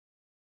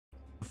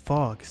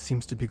fog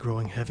seems to be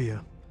growing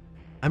heavier.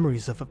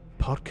 Memories of a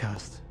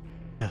podcast.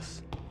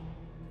 Yes.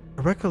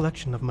 A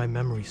recollection of my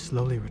memory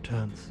slowly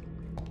returns.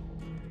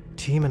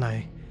 Team and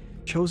I,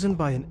 chosen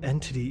by an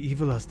entity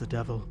evil as the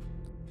devil,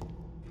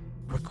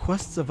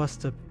 requests of us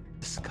to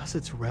discuss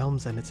its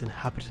realms and its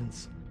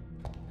inhabitants.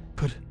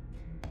 Could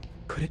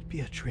it be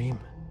a dream?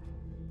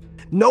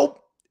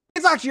 Nope!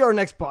 It's actually our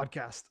next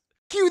podcast.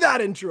 Cue that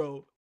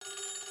intro!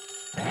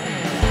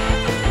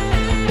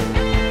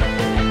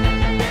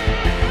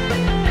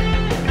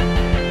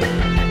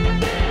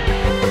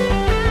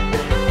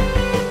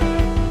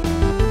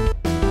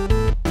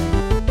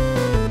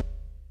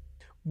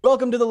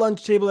 Welcome to the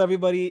lunch table,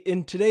 everybody.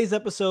 In today's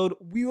episode,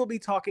 we will be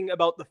talking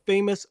about the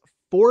famous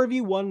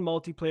 4v1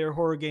 multiplayer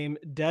horror game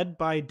Dead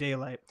by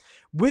Daylight.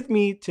 With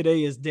me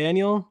today is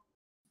Daniel.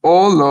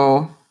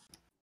 Hello.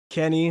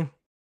 Kenny.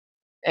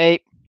 Hey.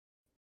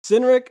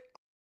 Sinric.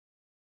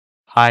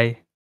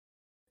 Hi.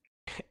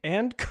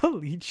 And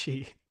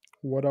Kalichi.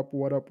 What up,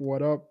 what up,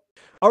 what up?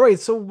 All right,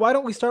 so why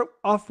don't we start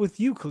off with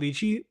you,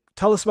 Kalichi?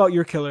 Tell us about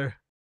your killer.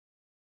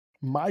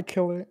 My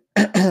killer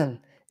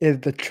is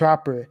the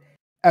trapper,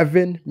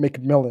 Evan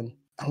McMillan.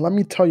 And let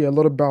me tell you a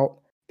little about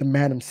the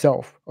man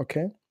himself,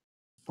 okay?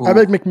 Ooh.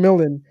 Evan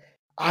McMillan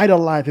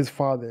idolized his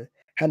father,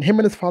 and him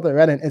and his father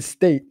ran an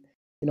estate,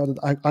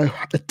 a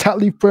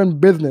tightly firm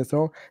business.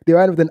 They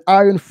ran with an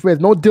iron fist,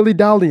 no dilly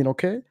dallying,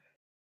 okay?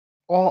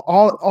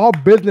 All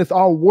business,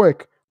 all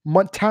work.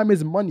 Time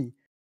is money,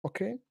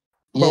 okay?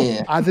 But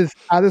Yeah. as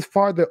his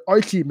father,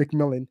 Archie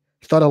McMillan,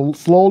 started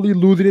slowly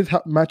losing his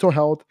mental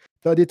health,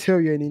 started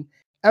deteriorating,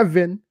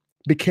 Evan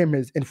became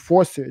his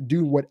enforcer,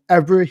 doing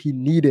whatever he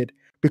needed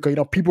because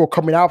people were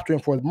coming after him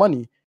for his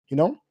money,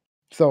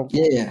 So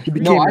Yeah. he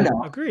became I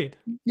know. Agreed.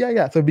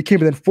 So he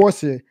became an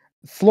enforcer,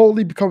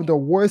 slowly becoming the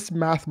worst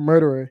mass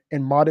murderer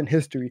in modern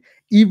history,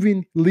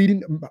 even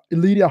leading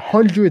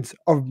hundreds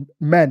of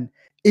men,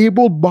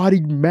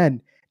 able-bodied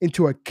men,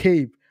 into a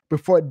cave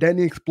before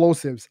detonating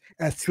explosives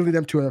and sealing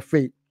them to their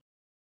fate.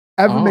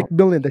 Evan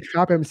McMillan, the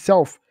trapper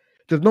himself,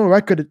 there's no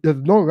record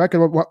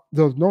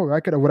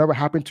of whatever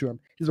happened to him.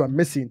 He's went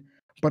missing.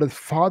 But his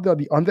father,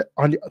 on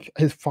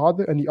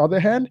the other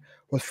hand,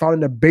 was found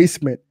in a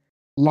basement,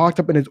 locked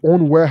up in his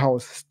own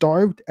warehouse,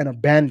 starved and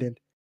abandoned.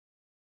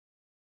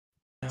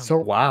 So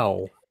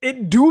Wow.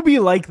 It do be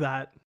like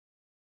that.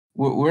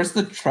 Where's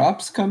the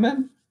traps come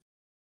in?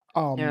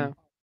 Yeah.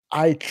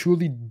 I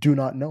truly do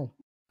not know.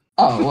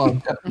 Oh,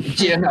 well,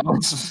 yeah. No,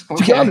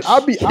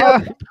 To be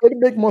honest, it'd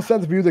make more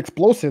sense if we use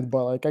explosives,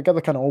 but I got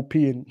the kind of OP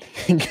in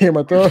Game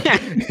of Thrones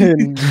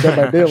in Dead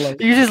by Daylight.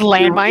 You just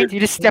landmines, you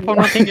just step on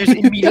one thing, you're just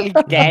immediately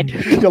dead.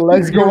 Your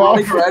legs go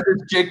off. Around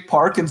Jake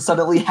Park and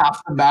suddenly half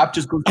the map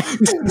just goes.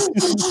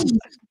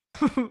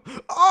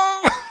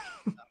 Oh!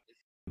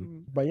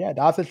 But yeah,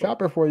 that's a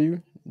trapper for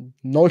you.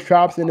 No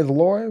traps in his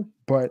lore,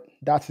 but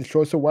that's his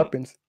choice of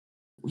weapons.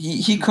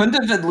 He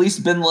couldn't have at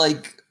least been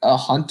like a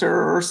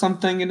hunter or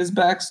something in his He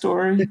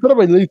backstory. could have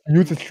at least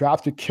used his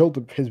traps to kill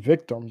his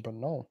victim, but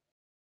no.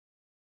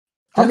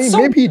 That's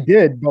Maybe he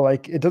did,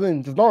 but it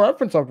doesn't. There's no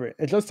reference of it.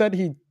 It just said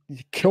he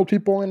killed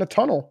people in a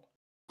tunnel.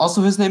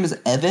 Also, his name is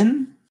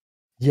Evan.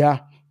 Yeah,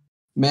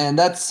 Man,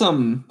 that's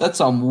some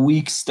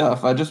weak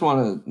stuff. I just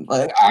want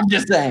to I'm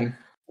just saying,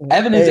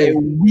 Evan is a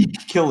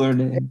weak killer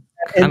name.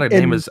 Kind of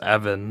name is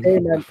Evan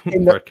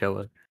for a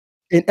killer.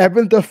 In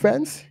Evan's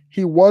defense,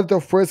 he was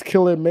the first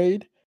killer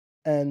made,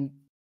 and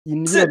you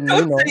need to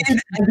Don't say in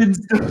Evan's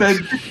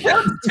defense.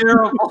 That's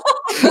terrible.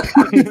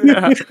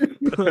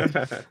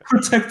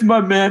 Protect my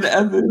man,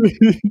 Evan.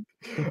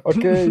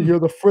 Okay, you're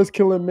the first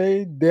killer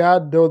made. They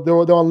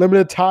were on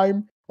limited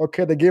time.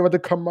 Okay, they gave it to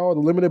come out, a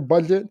limited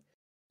budget.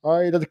 All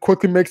right, just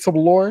quickly make some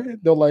lore.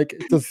 They're like,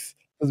 just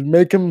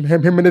make him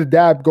and his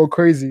dad go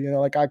crazy.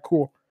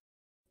 Cool.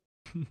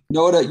 You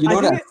know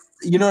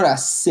what a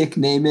sick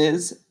name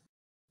is?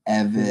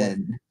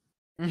 Evan.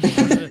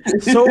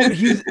 So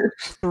he's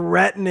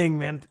threatening,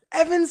 man.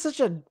 Evan's such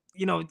a,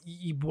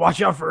 you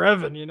watch out for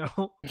Evan, I'm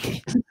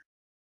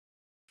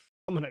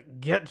gonna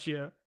get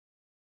you.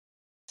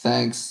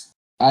 Thanks.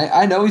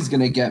 I know he's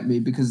gonna get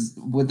me because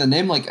with a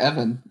name like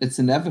Evan, it's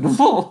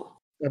inevitable.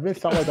 Evan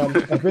sound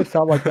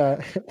like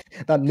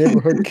that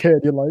neighborhood kid.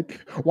 You're like,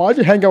 why'd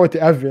you hang out with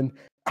Evan?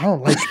 I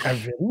don't like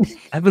Evan.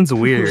 Evan's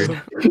weird.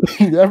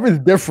 Evan's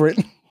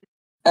different.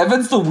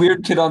 Evan's the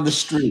weird kid on the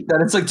street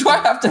that it's like, do I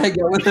have to hang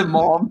out with him,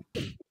 Mom?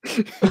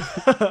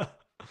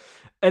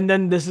 And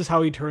then this is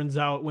how he turns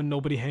out when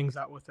nobody hangs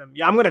out with him.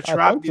 Yeah, I'm gonna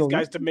trap these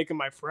guys to make them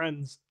my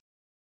friends.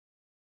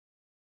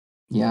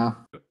 Yeah.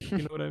 You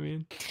know what I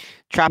mean?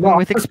 Trap them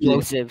with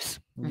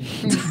explosives.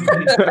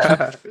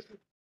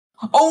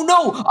 Oh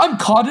no! I'm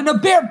caught in a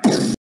bear.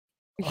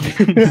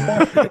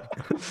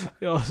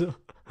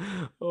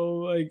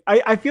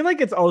 I feel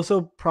like it's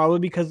also probably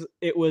because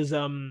it was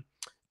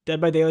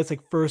Dead by Daylight's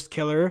first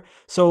killer.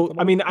 So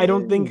I mean, I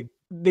don't think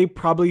they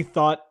probably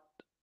thought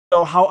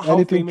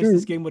how famous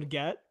this game would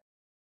get.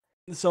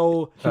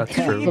 So That's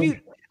true.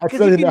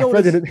 Because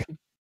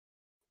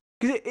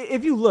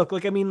if you look,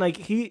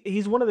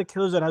 he's one of the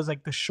killers that has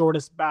the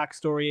shortest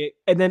backstory,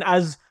 and then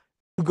as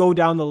go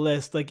down the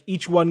list, like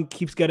each one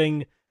keeps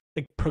getting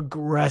like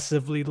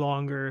progressively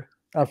longer.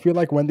 I feel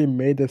like when they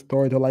made this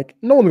story, they're like,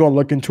 no one's gonna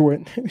look into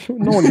it.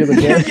 No one gives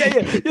a yeah,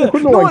 damn. yeah.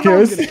 No one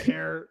cares. No one's gonna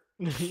care.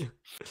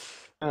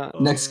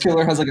 Next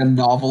killer has like a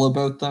novel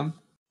about them.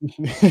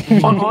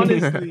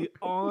 honestly,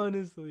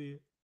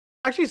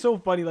 actually, so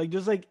funny. Like,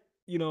 just like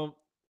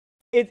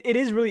it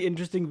is really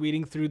interesting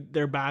reading through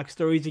their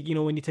backstories. Like,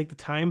 when you take the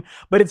time,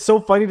 but it's so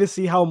funny to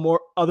see how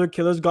more other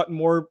killers got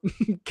more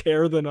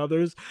care than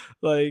others.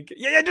 Like,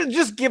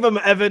 just give him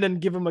Evan and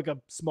give him like a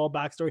small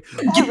backstory.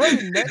 All right,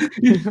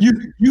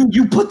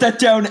 you put that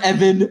down,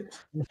 Evan.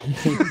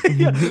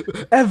 yeah.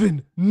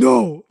 Evan,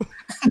 no.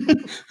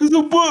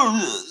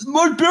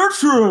 My bear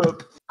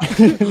trap.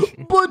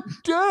 But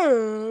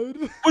Dad,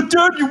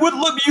 you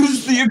wouldn't let me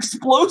use the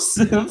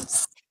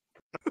explosives.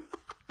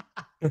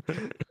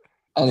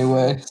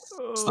 Anyway,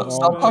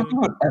 stop talking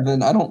about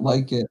Evan. I don't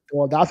like it.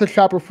 Well, that's a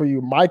chapter for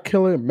you. My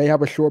killer may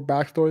have a short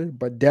backstory,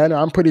 but Dan,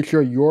 I'm pretty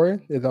sure yours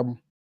is I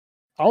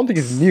don't think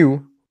it's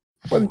new,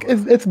 but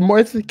it's more.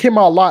 It came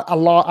out a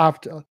lot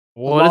after.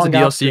 Well, it's a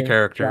DLC after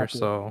character, chapter.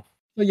 so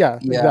Yeah,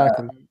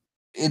 exactly.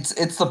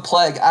 It's the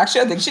plague.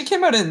 Actually, I think she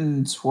came out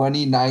in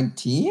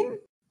 2019.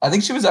 I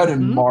think she was out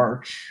in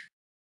March.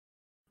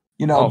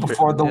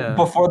 Before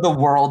the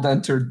world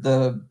entered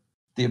the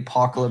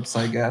apocalypse,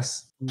 I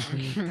guess.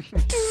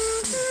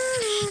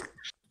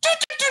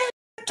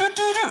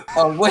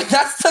 Oh wait,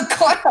 that's the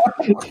clown.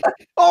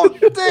 Oh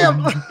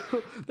damn!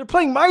 They're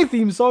playing my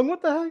theme song.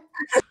 What the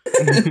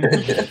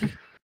heck?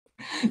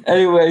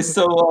 Anyway,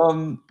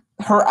 so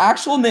her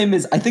actual name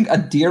is, I think,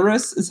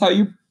 Adiris is how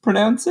you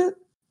pronounce it.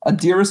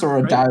 Adiris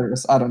or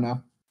Adiris, I don't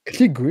know. Is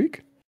she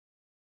Greek?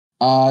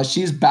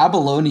 She's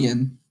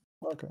Babylonian.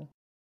 Okay.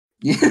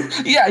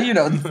 Yeah,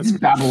 it's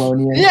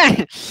Babylonian.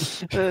 Yeah.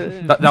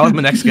 That was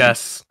my next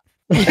guess.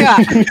 Yeah.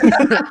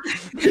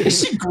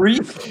 Is she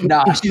Greek?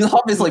 Nah, she's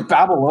obviously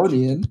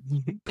Babylonian.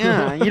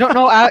 Yeah. You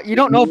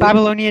don't know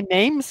Babylonian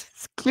names,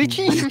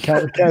 Cleachy?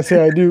 Can't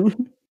say I do.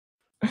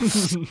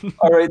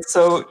 All right,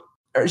 so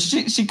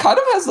she kind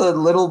of has a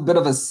little bit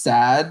of a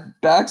sad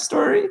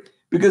backstory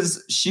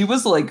because she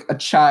was like a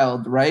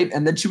child, right?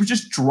 And then she was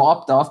just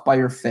dropped off by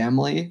her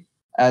family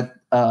at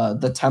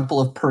the Temple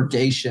of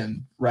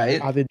Purgation,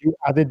 right? Are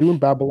they doing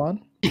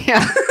Babylon?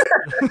 Yeah.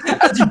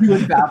 As you do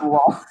in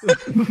Babylon.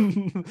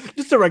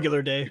 Just a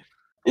regular day.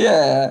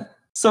 Yeah.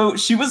 So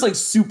she was like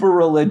super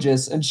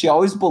religious, and she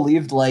always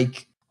believed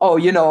like,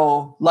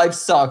 oh, life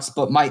sucks,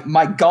 but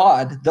my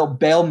God, they'll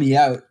bail me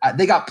out.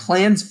 They got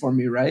plans for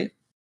me, right?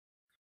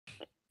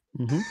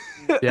 Mm-hmm.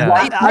 Yeah.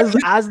 Right?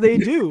 As they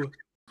do.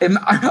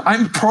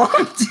 I'm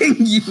prompting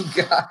you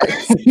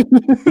guys.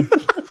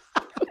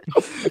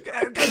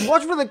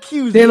 Watch for the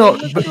cues. Dano,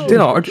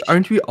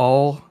 aren't we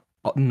all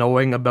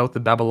knowing about the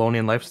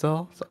Babylonian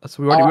lifestyle?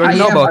 So we already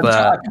know about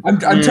that. I'm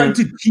trying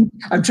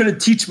to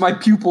teach my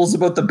pupils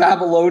about the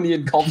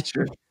Babylonian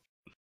culture.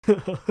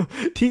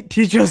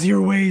 Teach us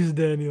your ways,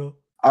 Daniel.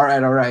 All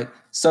right.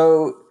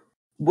 So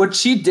what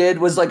she did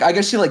was like, I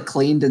guess she like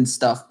cleaned and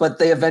stuff, but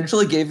they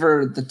eventually gave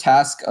her the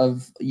task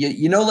of,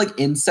 like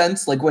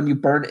incense, like when you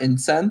burn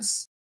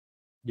incense.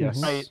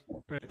 Yes. Right.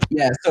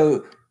 Yeah.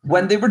 So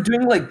when they were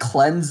doing like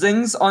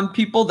cleansings on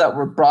people that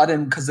were brought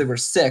in because they were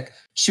sick,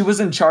 she was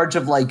in charge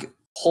of like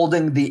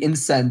holding the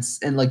incense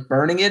and like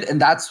burning it.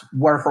 And that's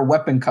where her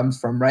weapon comes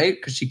from, right?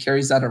 Because she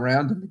carries that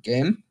around in the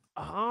game.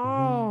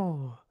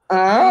 Oh.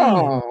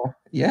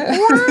 Yeah.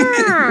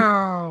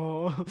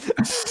 Wow.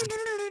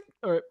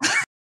 All right.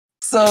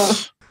 So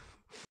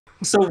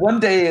one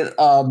day,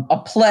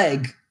 a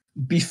plague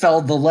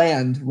befell the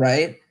land,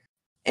 right?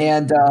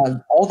 And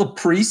all the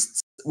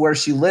priests where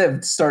she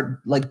lived start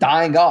like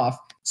dying off.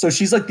 So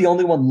she's like the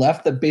only one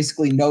left that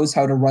basically knows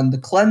how to run the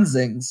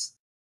cleansings.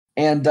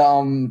 And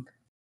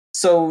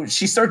so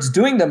she starts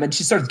doing them, and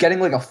she starts getting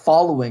like a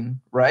following,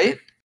 right?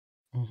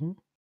 Mm-hmm.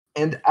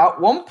 And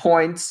at one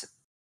point,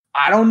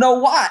 I don't know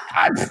why.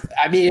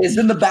 I mean, it's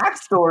in the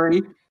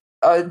backstory.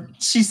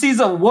 She sees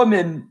a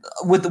woman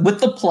with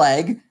the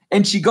plague,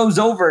 and she goes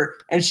over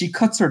and she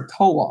cuts her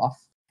toe off.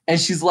 And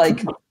she's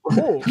like,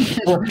 You guys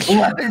don't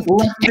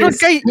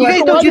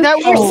do that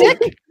when you're sick?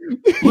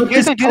 You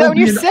guys don't do that when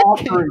you're sick?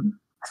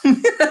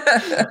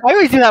 I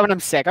always do that when I'm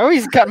sick. I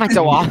always cut my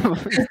toe off.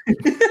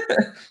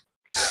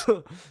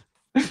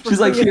 She's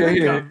like,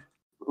 here.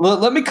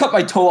 Let me cut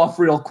my toe off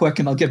real quick,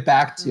 and I'll get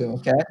back to you,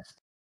 okay?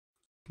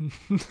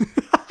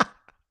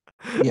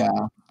 Yeah,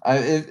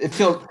 it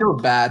feels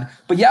bad,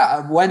 but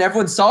yeah, when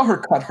everyone saw her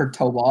cut her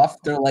toe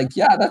off, they're like,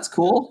 "Yeah, that's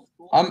cool.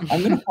 I'm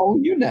gonna follow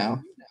you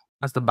now."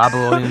 As the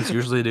Babylonians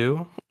usually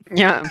do.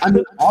 Yeah. I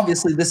mean,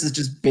 obviously, this is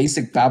just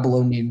basic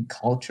Babylonian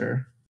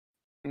culture.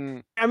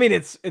 I mean,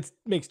 it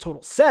makes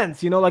total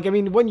sense, Like, I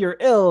mean, when you're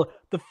ill,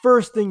 the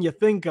first thing you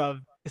think of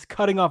is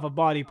cutting off a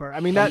body part. I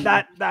mean, that's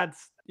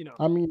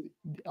I mean,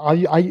 I'm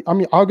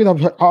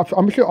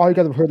sure all you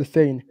guys have heard the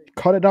saying,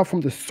 "Cut it out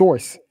from the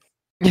source."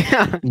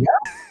 Yeah.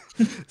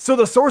 So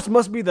the source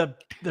must be the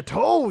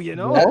toe,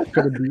 That's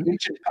an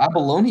ancient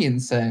Babylonian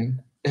saying,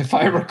 if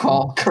I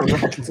recall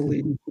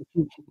correctly.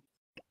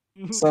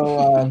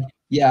 So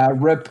Yeah,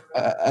 rip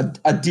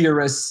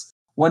Adiris.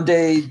 One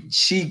day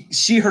she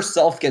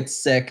herself gets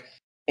sick,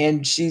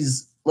 and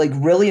she's like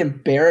really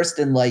embarrassed,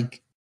 and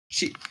like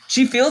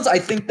she feels, I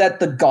think, that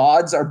the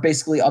gods are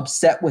basically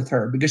upset with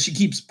her because she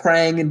keeps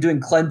praying and doing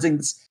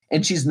cleansings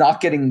and she's not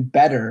getting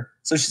better.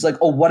 So she's like,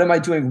 "Oh, what am I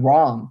doing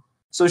wrong?"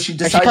 So she Has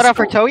decides she cut off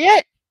her toe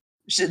yet?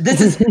 this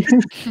is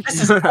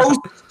post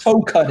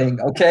toe cutting,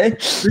 okay?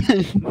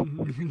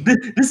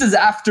 This is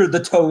after the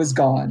toe is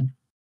gone.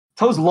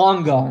 Toe's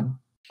long gone.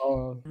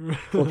 So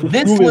This she's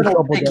really in little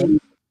trouble piggy then.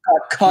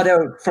 got cut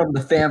out from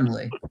the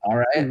family. All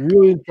right. She's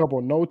really in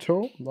trouble. No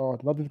toe. No,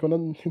 nothing's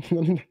gonna.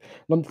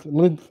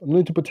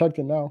 Nothing to protect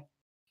it now.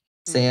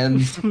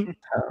 Sans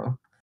toe.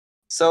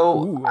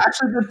 So Ooh.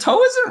 actually, the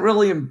toe isn't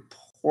really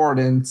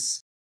important.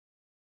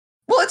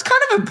 Well, it's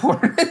kind of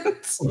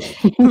important.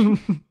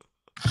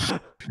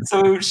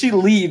 So she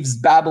leaves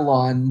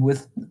Babylon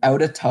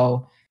without a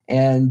toe,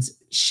 and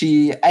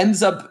she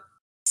ends up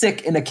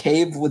sick in a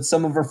cave with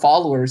some of her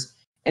followers,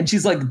 and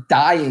she's like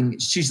dying.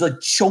 She's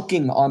like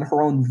choking on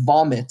her own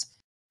vomit.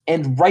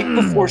 And right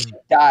before she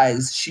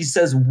dies, she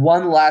says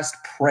one last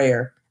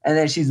prayer, and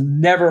then she's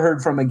never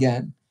heard from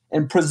again.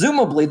 And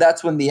presumably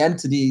that's when the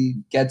entity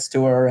gets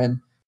to her, and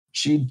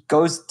she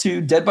goes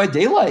to Dead by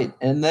Daylight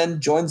and then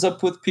joins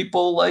up with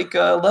people like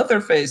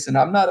Leatherface. And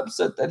I'm not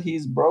upset that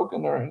he's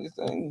broken or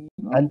anything.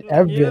 And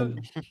Evan.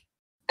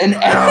 And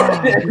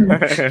Evan.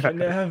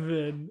 And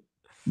Evan.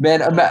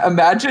 Man,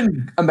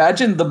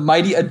 imagine the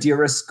mighty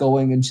Adiris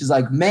going, and she's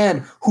like,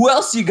 "Man, who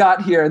else you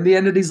got here?" And the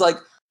entity's like,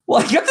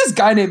 "Well, I got this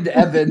guy named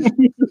Evan."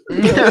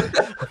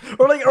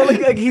 Like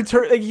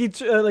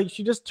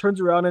she just turns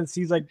around and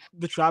sees like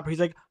the trapper. He's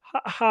like,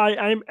 "Hi,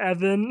 I'm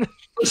Evan."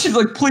 She's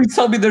like, "Please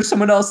tell me there's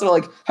someone else." They're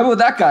like, "How about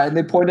that guy?" And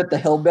they point at the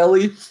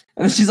hillbilly,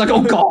 and she's like,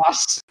 "Oh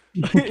gosh."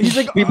 He's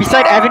like,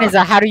 Beside Evan is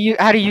a how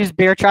to use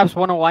bear traps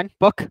 101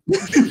 book.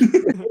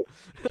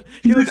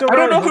 He looks over I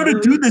don't at know how to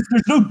Hillbilly. do this.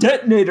 There's no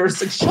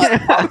detonators. Like,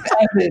 shut up,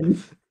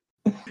 Evan.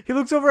 He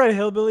looks over at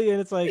Hillbilly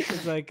and it's like,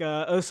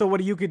 so what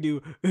do you could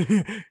do?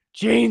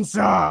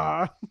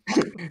 Chainsaw.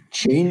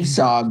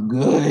 Chainsaw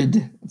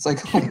good. It's like,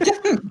 oh,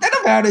 get him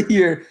out of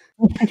here.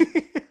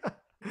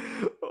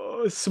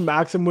 Oh,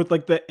 smacks him with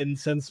like the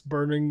incense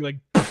burning like.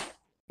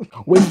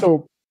 Wait,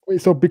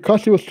 so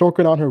because she was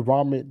choking on her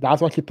vomit,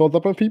 that's why she throws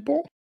up on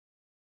people?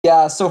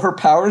 Yeah, so her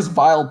power's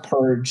Vile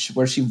Purge,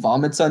 where she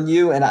vomits on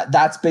you, and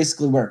that's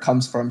basically where it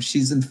comes from.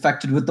 She's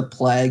infected with the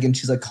plague, and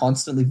she's like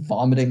constantly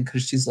vomiting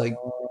because she's like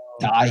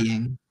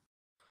dying.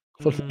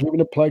 So she's giving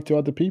the plague to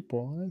other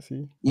people. I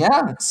see.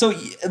 Yeah, so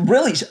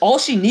really, all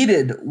she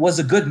needed was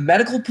a good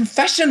medical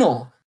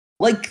professional,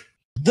 like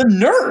the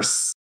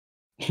nurse.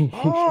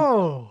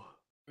 Oh,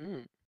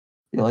 You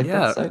like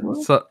Yeah. that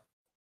segue? So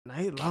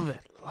I love it.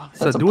 Love it.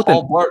 That's a do it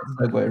Paul Blart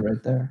segue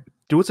right there.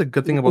 what's a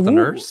good thing about the Ooh.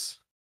 nurse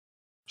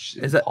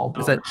is that Paul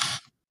is Blart.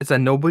 that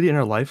nobody in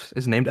her life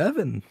is named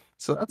Evan.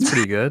 So that's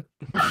pretty good.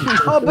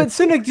 Oh, but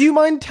Cynic, do you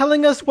mind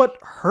telling us what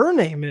her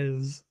name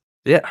is?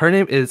 Yeah, her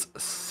name is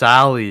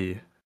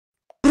Sally.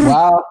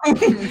 Wow.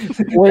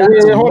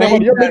 Wait, hold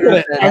on. You're making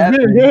it.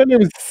 Her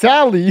name is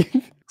Sally.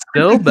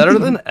 Still better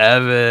than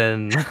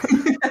Evan.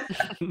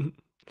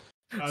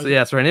 So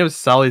yeah, so her name is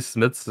Sally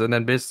Smiths, and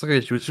then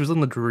basically she was in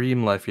the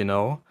dream life, you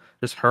know,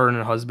 just her and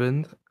her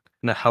husband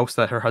in a house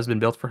that her husband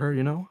built for her,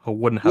 you know, a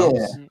wooden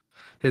house.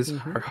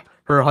 Yeah.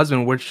 Her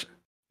husband, which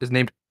is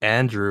named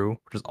Andrew,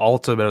 which is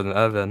also better than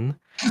Evan,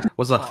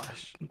 was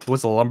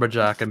a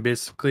lumberjack, and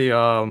basically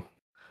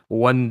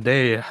one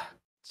day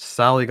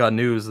Sally got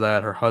news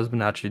that her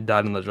husband actually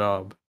died on the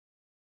job.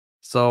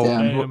 So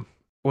Damn.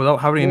 without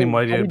having any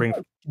money How to did bring,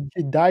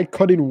 he died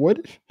cutting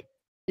wood?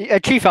 A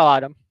tree fell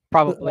at him,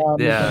 probably.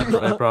 yeah,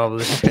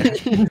 probably,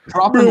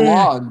 Dropping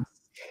logs.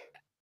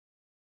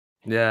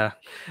 yeah.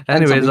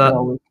 That's Anyways,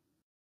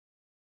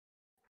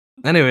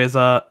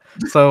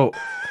 illegal.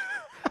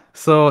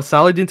 so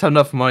Sally didn't have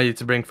enough money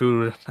to bring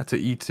food to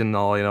eat and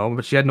all, you know,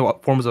 but she had no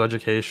forms of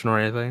education or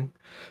anything.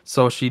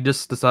 So she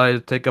just decided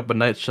to take up a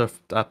night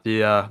shift at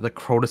the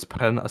Crotus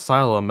Pen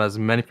Asylum, as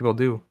many people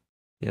do,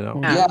 you know.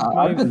 Yeah,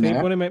 my I've been favorite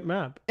there. one in my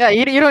map. Yeah,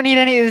 you don't need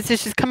any. It's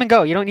just come and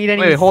go. You don't need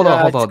any. Wait, hold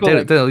on.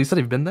 schooling. Dale, you said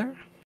you've been there?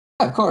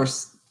 Yeah, of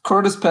course.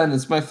 Curtis Pen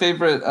is my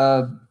favorite.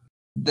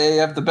 They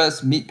have the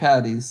best meat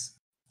patties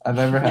I've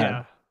ever had.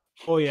 Yeah.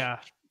 Oh yeah.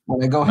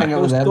 When I go hang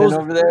out with Evan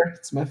over there,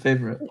 it's my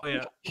favorite. Oh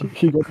yeah.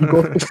 He goes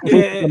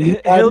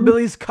to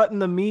Hillbilly's cutting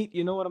the meat.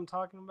 You know what I'm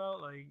talking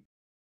about? Like.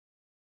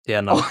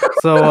 Yeah, no.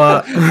 So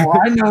Oh,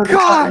 I know the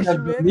Gosh, kind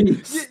of man.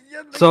 meat.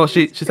 so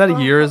she's had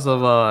years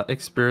of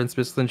experience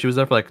basically, and she was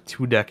there for like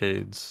 2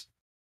 decades.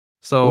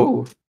 So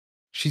Ooh.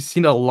 she's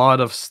seen a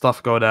lot of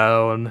stuff go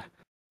down,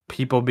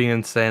 people being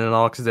insane and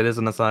all, because it is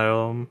an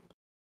asylum.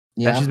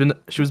 Yeah. And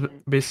she was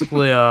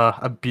basically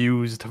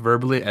abused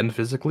verbally and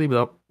physically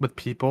with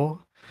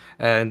people,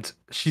 and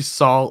she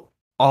saw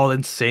all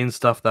insane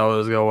stuff that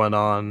was going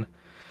on,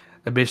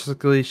 and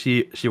basically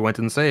she went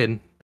insane.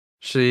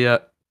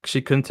 She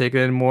couldn't take it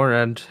anymore,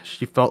 and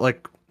she felt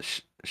like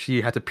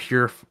she had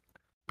to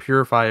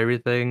purify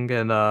everything,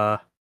 and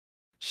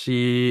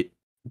she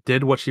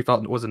did what she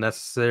felt was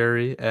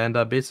necessary, and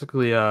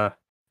basically,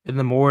 in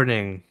the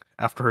morning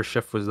after her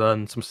shift was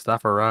done, some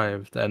staff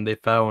arrived and they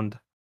found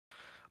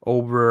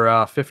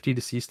over 50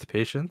 deceased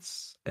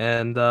patients,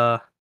 and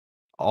all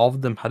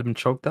of them had been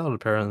choked out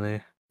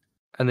apparently.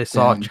 And they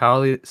saw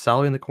Damn.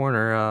 Sally in the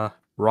corner,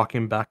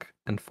 rocking back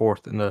and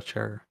forth in a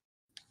chair.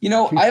 You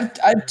know, I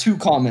have two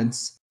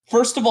comments.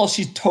 First of all,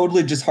 she's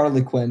totally just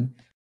Harley Quinn.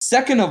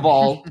 Second of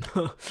all,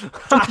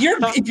 if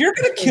you're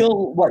gonna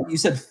kill what you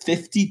said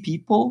 50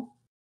 people,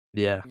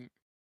 Yeah.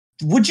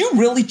 would you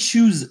really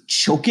choose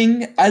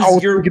choking I as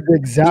was your thinking the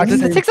exact It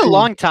same takes a thing.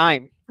 long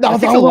time. No, It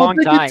takes I a was long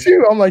thinking time.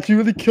 too. I'm like, she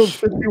really killed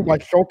 50 people by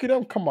choking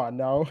them? Come on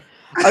now.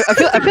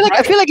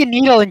 I feel like a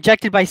needle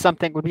injected by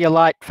something would be a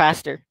lot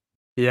faster.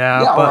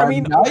 Yeah, yeah, or but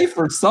a knife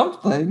or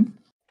something?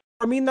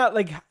 I mean that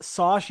like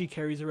saw she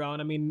carries around.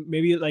 I mean,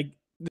 maybe like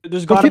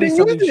there's But got she to be didn't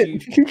something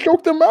use she. it. She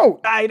choked them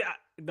out. That's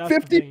the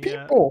 50 thing,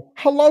 yeah. people.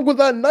 How long was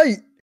that night?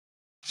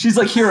 She's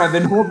like, here,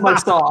 Evan, hold my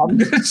saw. I'm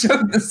gonna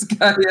choke this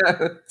guy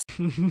out.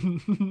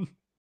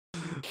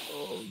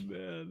 Oh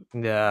man.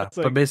 yeah, That's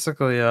but like-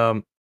 basically,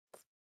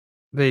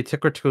 they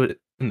took her to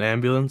an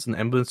ambulance, and the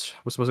ambulance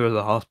was supposed to go to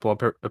the hospital.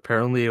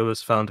 Apparently, it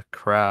was found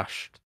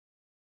crashed,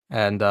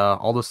 and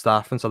all the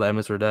staff inside the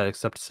ambulance were dead,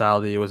 except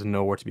Sally was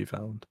nowhere to be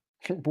found.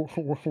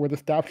 Were the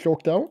staff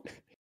choked out?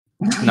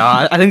 No,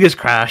 I think it's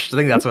crashed. I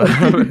think that's what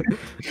happened.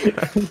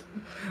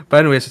 But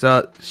anyways,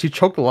 she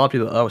choked a lot of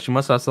people out. She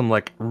must have some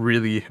like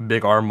really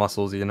big arm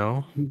muscles, you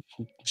know?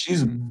 She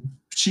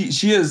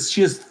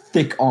has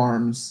thick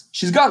arms.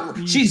 She's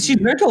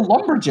married to a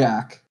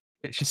lumberjack.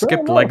 She Fair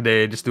skipped enough. leg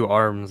day just do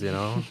arms, you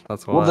know?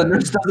 That's why. Well, the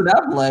nurse doesn't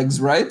have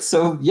legs, right?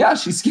 So yeah,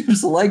 she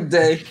skips leg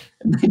day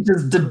and they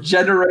just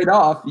degenerate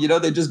off. You know,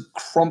 they just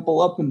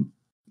crumple up and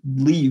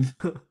leave.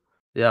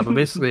 Yeah, but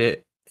basically,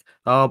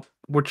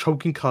 where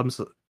choking comes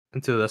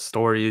into the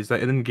story is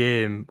that in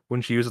game,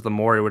 when she uses the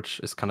Mori, which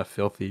is kind of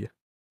filthy,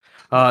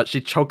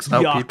 she chokes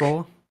out Yuck.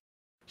 people.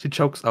 She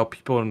chokes out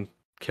people and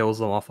kills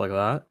them off like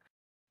that.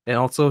 And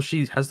also,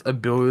 she has the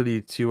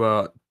ability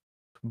to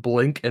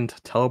blink and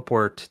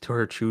teleport to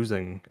her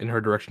choosing in her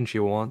direction she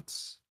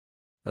wants,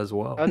 as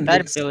well. Oh,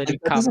 that It's- ability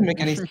that doesn't come.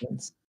 make any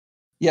sense.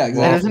 Yeah, That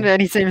exactly. doesn't make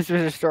any sense to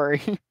the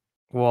story.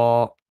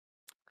 Well,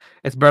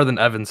 it's better than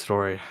Evan's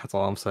story. That's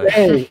all I'm saying.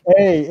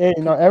 Hey,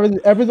 now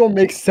everything don't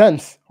make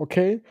sense,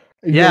 okay?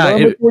 You Yeah, lure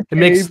 'em into a it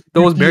makes cave,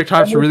 those you bear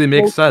types descend really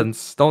make explosive-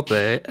 sense, don't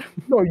they?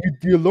 No,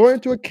 you lure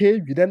into a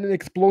cave, you then an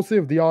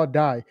explosive, they all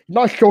die.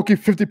 You're not choking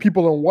 50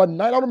 people in one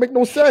night. That don't make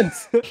no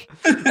sense.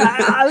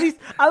 at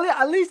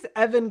least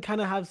Evan kind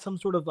of has some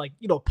sort of like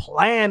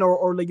plan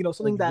or like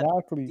something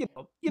Exactly.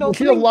 that She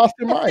something have lost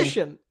her mind.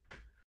 efficient.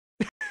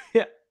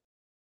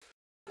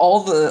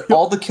 all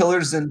the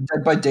killers in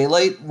Dead by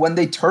Daylight, when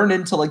they turn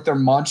into like their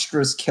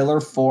monstrous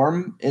killer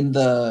form in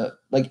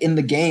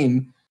the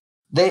game,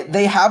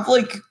 they have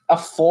like a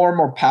form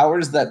or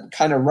powers that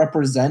kind of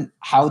represent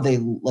how they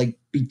like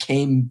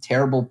became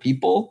terrible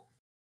people.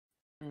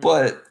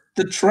 But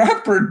the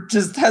trapper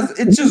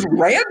it's just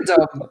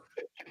random.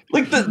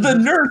 Like the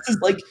nurse is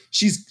like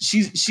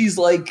she's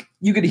like,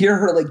 you could hear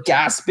her like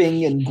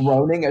gasping and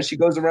groaning as she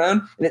goes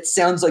around, and it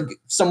sounds like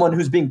someone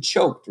who's being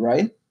choked,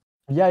 right?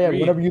 Yeah.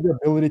 Agreed. Whenever you have the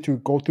ability to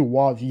go through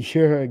walls, you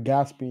hear her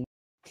gasping.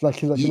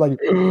 She's like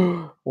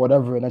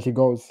whatever, and then she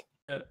goes.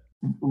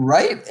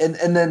 Right? And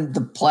then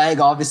the plague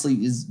obviously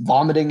is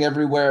vomiting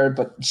everywhere,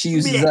 but she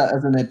uses that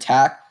as an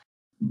attack.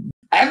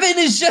 Evan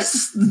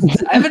just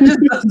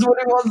does what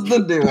he wants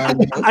to do. I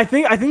guess.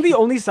 I think the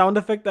only sound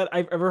effect that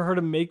I've ever heard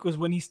him make was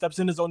when he steps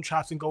in his own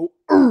traps and go.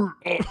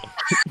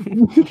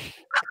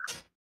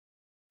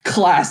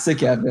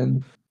 Classic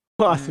Evan.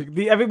 Classic.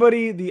 The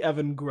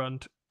Evan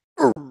grunt.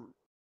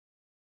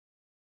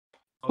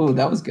 Oh,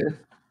 that was good.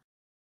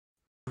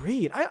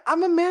 Agreed.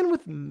 I'm a man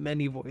with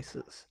many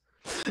voices.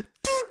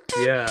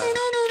 Yeah.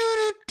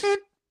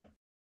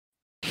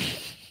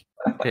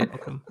 Hey,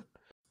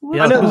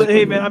 I know,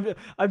 hey man,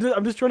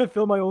 I'm just trying to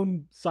fill my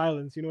own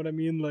silence. You know what I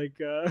mean? Like,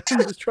 I'm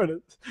just trying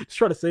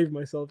to save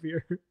myself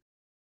here.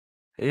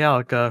 yeah,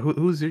 like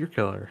who's your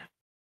killer?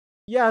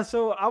 Yeah,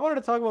 so I wanted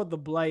to talk about the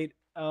Blight,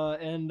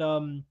 and I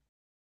don't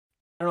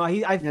know.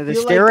 I feel The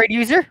like, steroid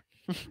user?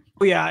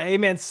 oh yeah, hey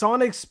man,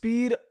 Sonic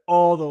speed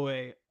all the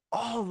way,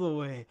 all the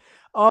way.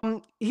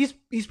 He's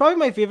probably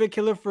my favorite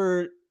killer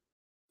for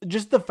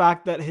just the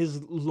fact that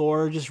his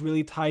lore just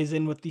really ties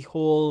in with the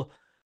whole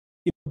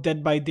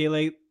Dead by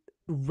Daylight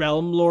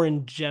realm lore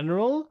in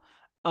general.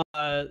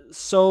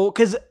 So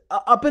because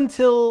up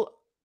until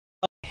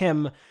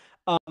him,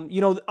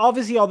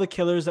 obviously all the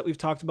killers that we've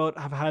talked about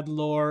have had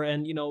lore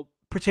and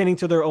pertaining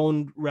to their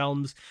own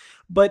realms,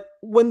 but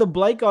when the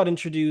Blight got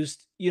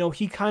introduced,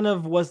 he kind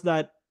of was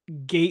that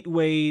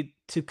gateway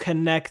to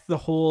connect the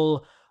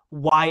whole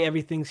why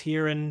everything's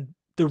here and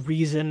the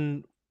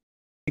reason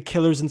the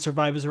killers and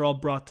survivors are all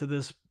brought to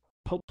this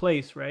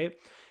place, right?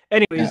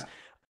 Anyways,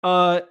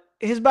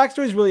 his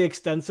backstory is really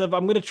extensive.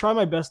 I'm gonna try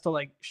my best to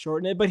like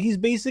shorten it, but he's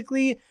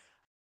basically,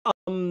 at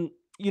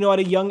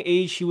a young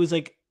age, he was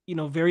like,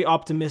 very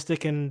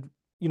optimistic and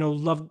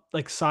loved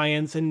like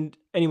science. And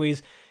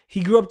anyways, he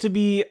grew up to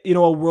be,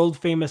 a world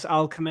famous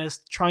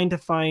alchemist, trying to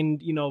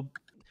find,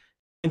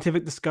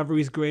 scientific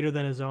discoveries greater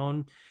than his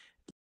own.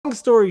 Long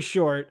story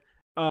short,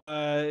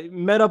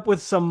 met up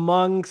with some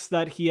monks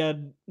that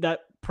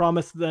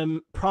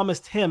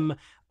promised him,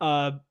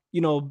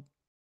 you know,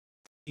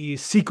 the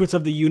secrets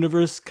of the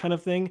universe kind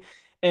of thing,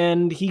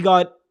 and he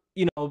got,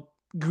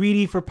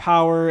 greedy for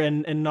power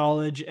and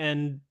knowledge,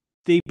 and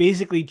they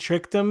basically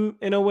tricked him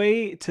in a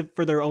way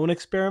for their own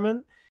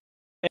experiment.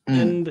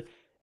 Mm.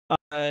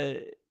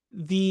 And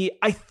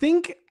I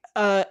think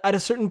at a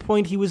certain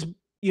point he was,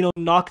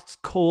 knocked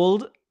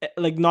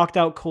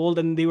out cold,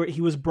 and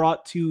he was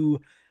brought to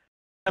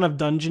kind of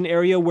dungeon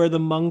area where the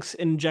monks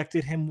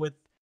injected him with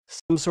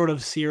some sort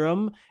of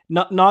serum,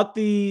 not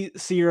the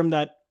serum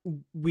that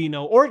we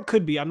know, or it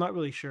could be, I'm not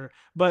really sure,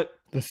 but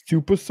The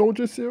super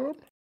soldier serum?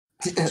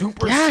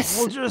 super Yes!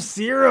 soldier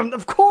serum,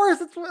 of course,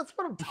 that's what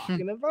I'm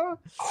talking about.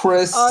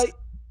 Chris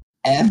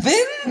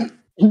Evan?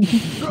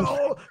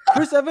 Bro,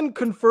 Chris Evan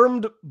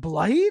confirmed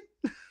Blight.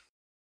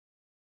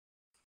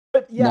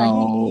 But yeah,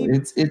 no, he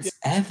it's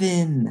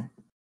Evan.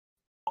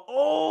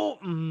 oh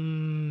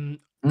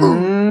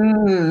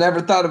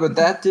Never thought about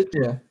that, did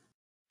you?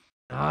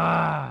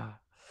 ah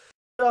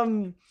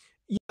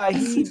yeah,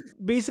 he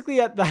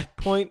basically at that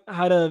point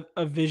had a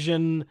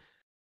vision.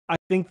 I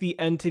think the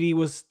entity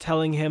was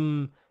telling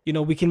him,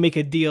 we can make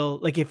a deal.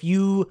 Like, if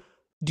you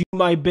do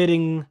my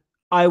bidding,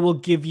 I will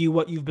give you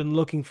what you've been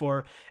looking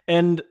for.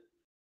 And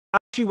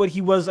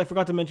actually, I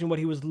forgot to mention what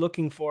he was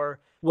looking for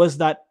was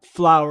that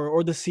flower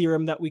or the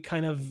serum that we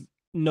kind of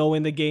know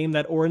in the game,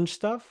 that orange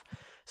stuff.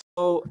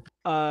 So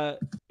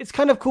it's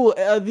kind of cool.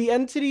 The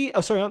entity,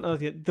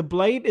 the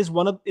Blight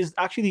is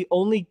actually the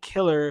only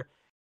killer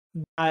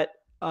that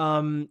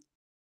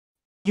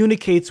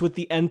communicates with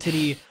the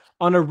entity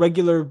on a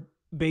regular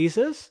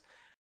basis.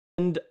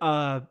 And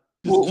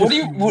What do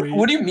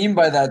you mean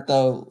by that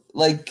though?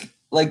 Like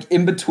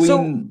in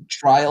between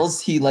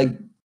trials, he like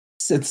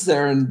sits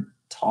there and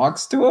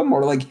talks to him,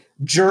 or like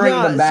during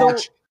the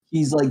match,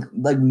 he's like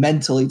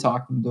mentally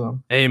talking to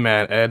him. Hey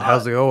man, Ed,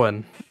 how's it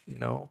going?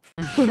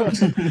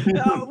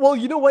 Well,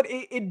 you know what?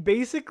 It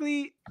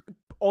basically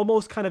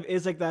almost kind of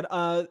is like that.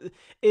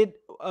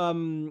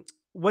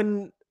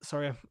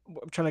 Sorry,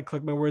 I'm trying to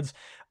click my words.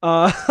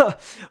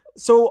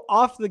 So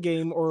off the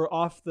game, or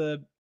off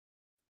the,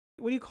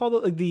 what do you call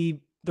it? Like the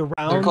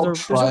rounds. They're called or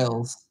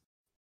trials.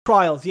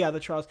 Trials, yeah, the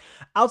trials.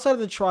 Outside of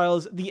the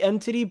trials, the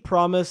entity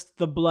promised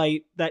the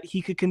Blight that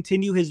he could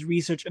continue his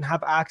research and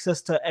have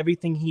access to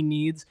everything he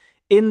needs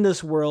in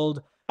this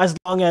world, as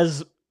long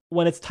as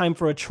when it's time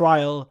for a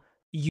trial,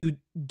 you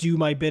do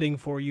my bidding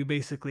for you,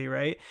 basically,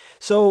 right?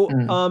 So,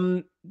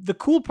 the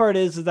cool part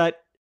is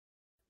that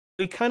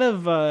it kind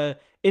of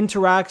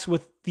interacts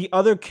with the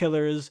other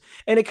killers,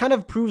 and it kind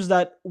of proves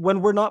that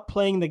when we're not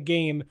playing the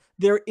game,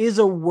 there is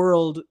a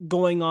world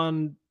going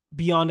on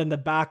beyond in the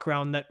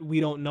background that we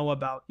don't know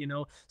about,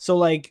 So,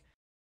 like,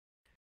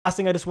 last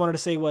thing I just wanted to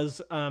say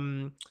was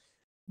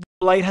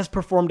Blight has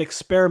performed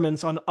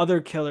experiments on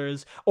other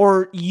killers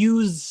or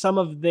used some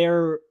of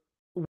their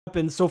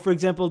weapons. So, for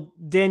example,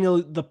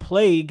 Daniel the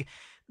Plague,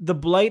 the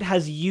Blight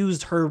has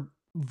used her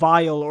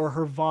vial or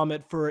her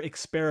vomit for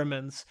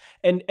experiments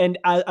and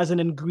as an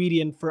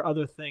ingredient for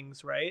other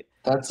things, right?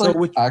 That's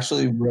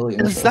actually really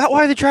interesting. Is that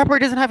why the trapper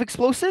doesn't have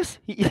explosives?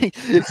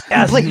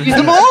 Yes. Like, use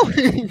them all?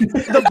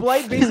 The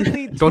Blight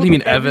basically Don't you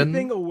mean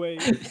everything Evan? away.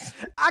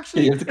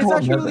 Actually, it's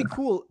actually really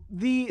cool.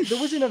 There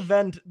was an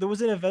event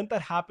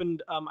that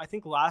happened I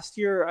think last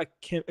year. I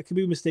could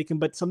be mistaken,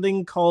 but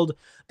something called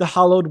the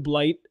Hallowed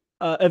Blight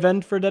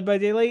event for Dead by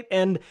Daylight,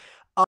 and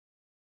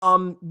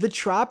the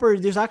trapper,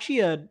 there's actually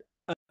a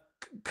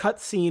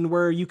cutscene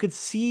where you could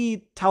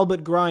see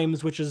Talbot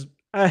Grimes, which is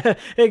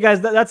hey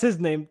guys, that's his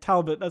name,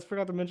 Talbot. I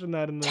forgot to mention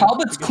that in the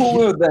Talbot's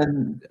cooler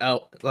than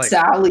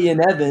Sally and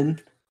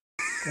Evan.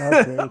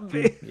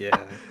 Okay. Yeah.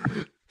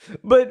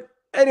 But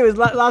anyways,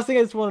 last thing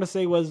I just wanted to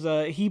say was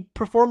he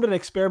performed an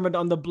experiment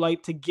on the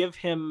Blight to give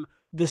him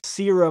the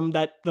serum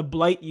that the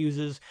Blight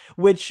uses,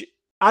 which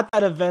at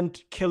that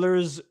event,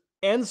 killers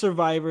and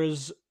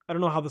survivors, I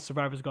don't know how the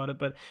survivors got it,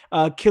 but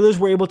killers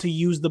were able to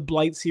use the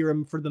Blight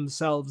serum for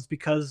themselves,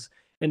 because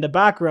in the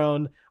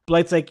background,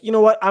 Blight's like, you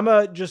know what? I'm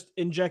going to just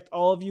inject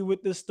all of you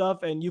with this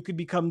stuff and you could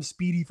become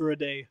speedy for a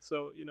day.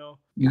 So,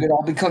 You could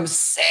all become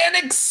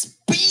Sonic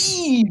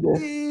Speed!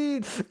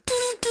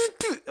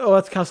 Oh,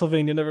 that's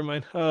Castlevania. Never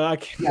mind. I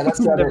can't. Yeah, that's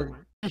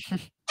better.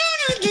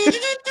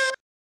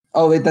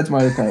 Oh, wait, that's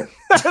Mario Kart.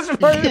 That's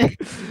Mario.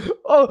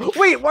 Oh,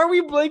 wait, why are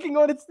we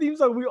blanking on its theme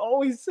song? We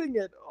always sing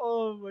it.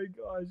 Oh, my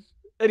gosh.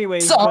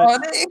 Anyway.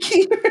 Sonic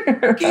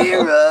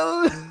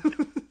Hero!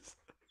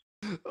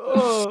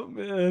 Oh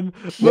man,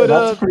 but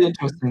that's pretty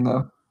interesting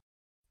though.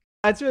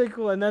 That's really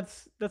cool, and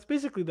that's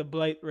basically the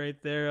Blight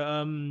right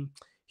there.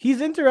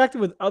 He's interacted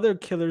with other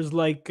killers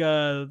like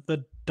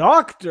the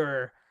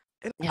Doctor.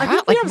 And yeah,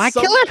 like my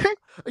killer.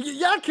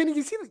 Yeah, can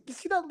you see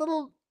that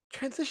little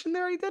transition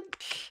there he did?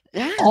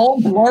 Yeah.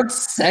 All Mark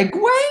segue.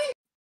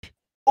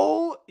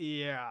 Oh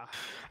yeah.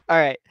 All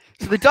right.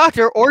 So the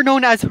Doctor, or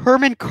known as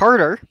Herman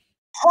Carter,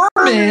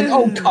 Herman!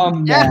 Oh,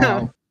 come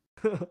now.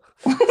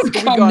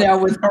 Come now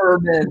with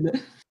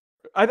Herman.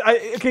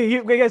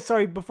 Okay, guys,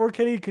 sorry. Before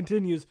Kenny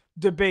continues,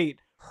 debate.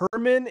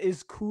 Herman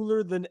is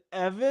cooler than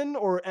Evan,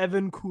 or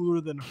Evan cooler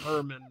than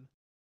Herman?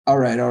 All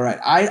right.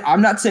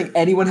 I'm not saying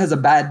anyone has a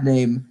bad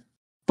name,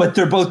 but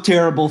they're both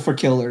terrible for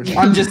killers.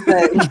 I'm just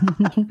saying.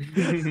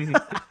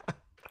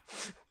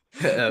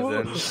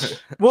 Evan.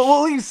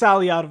 We'll leave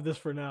Sally out of this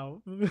for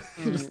now.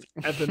 Just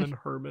Evan and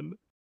Herman.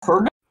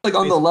 Herman's like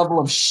on the level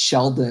of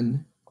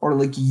Sheldon or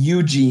like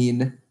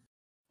Eugene.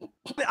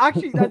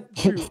 Actually,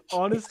 that's true.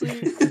 Honestly,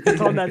 it's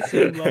on that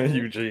same level.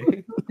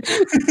 Eugene.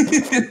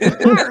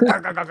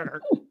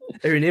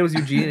 If your name was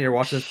Eugene and you're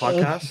watching this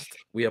podcast,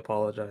 we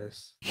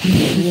apologize.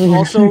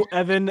 Also,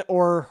 Evan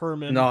or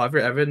Herman. No, if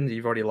you're Evan,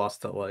 you've already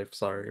lost that life.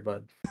 Sorry,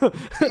 bud.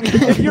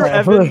 If you're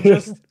Evan,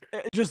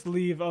 just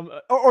leave.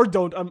 Or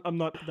don't. I'm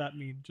not that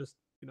mean. Just,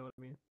 you know what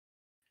I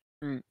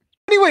mean.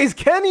 Anyways,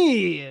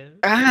 Kenny.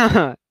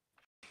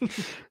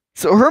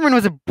 So Herman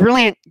was a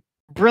brilliant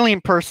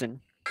person,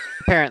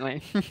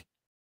 apparently.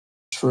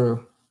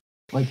 True.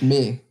 Like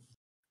me.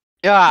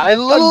 Yeah, a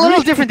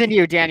little different than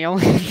you, Daniel.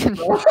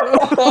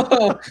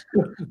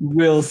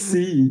 We'll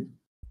see.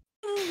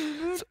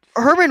 So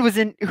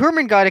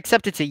Herman got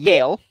accepted to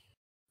Yale.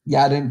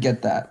 Yeah, I didn't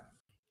get that.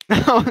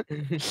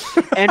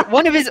 And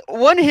one of his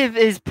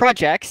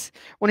projects,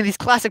 one of these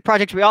classic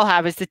projects we all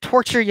have, is to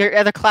torture your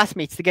other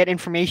classmates to get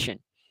information.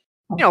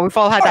 You know, we've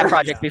all had that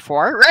project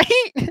before,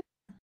 right?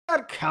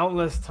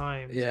 Countless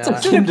times. Yeah.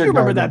 Shouldn't you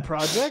remember that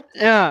project?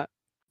 Yeah.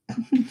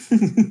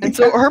 And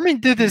so Herman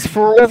did this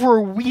for over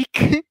a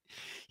week.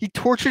 He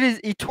tortured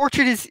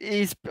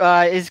his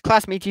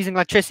classmates using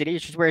electricity,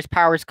 which is where his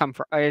powers come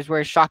from, is where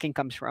his shocking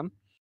comes from.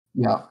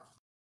 Yeah.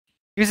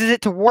 Uses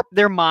it to warp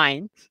their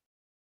minds.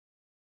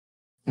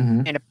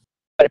 Mm-hmm.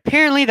 But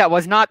apparently that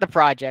was not the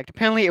project.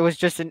 Apparently it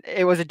was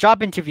a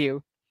job interview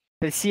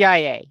for the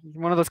CIA.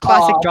 One of those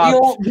classic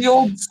jobs. The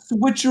old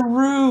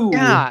switcheroo.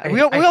 Yeah,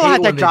 we all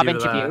had that job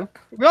interview.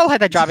 We all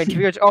had that job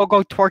interview. It's,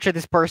 go torture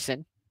this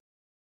person.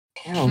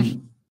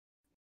 Damn.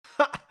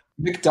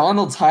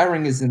 McDonald's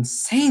hiring is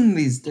insane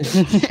these days.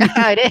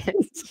 Yeah, it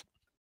is.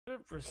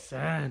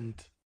 100%.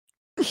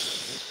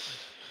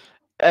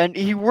 And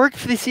he worked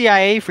for the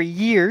CIA for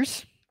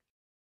years.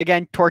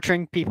 Again,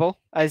 torturing people,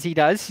 as he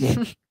does.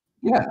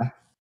 Yeah.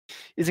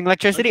 Using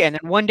electricity. And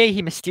then one day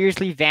he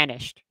mysteriously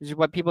vanished. This is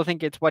what people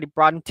think it's what he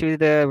brought into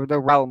the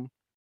realm.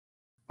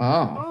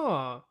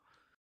 Oh.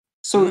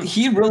 So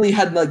he really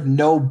had like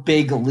no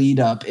big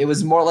lead up. It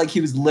was more like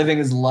he was living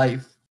his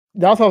life.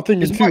 That's how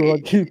things too.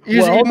 Like, he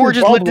more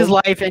just lived his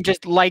life and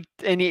just liked,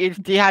 and he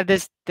had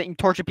this thing,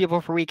 torture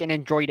people for a week and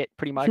enjoyed it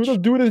pretty much. He was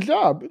just doing his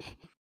job.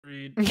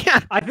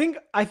 Yeah, I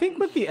think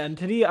with the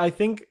entity, I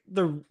think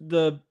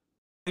the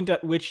point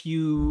at which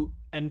you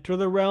enter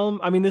the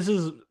realm. I mean, this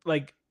is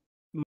like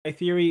my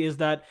theory is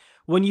that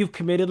when you've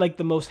committed like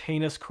the most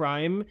heinous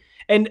crime,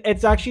 and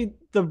it's actually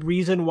the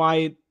reason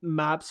why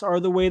maps are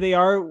the way they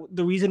are.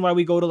 The reason why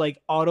we go to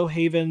like Auto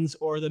Havens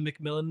or the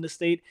Macmillan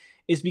Estate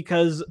is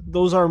because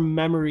those are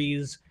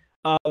memories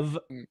of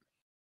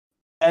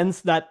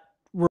events that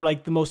were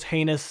like the most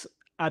heinous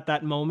at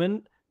that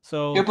moment.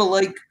 So yeah, but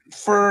like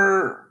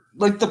for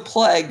like the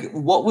plague,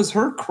 what was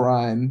her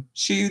crime?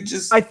 She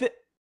just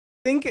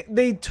think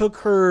they took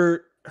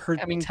her.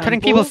 I mean, temple.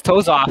 cutting people's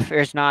toes off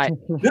is not.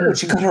 No,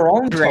 she cut her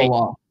own toe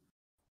off.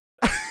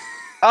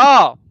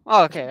 Oh,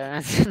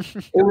 okay.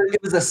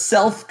 It was a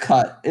self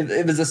cut.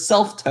 It was a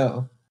self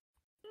toe.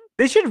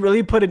 They should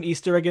really put an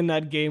Easter egg in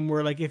that game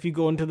where, like, if you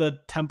go into the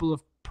Temple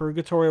of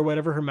Purgatory or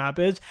whatever her map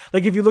is,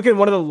 like, if you look at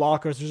one of the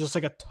lockers, there's just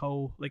like a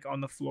toe, like,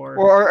 on the floor.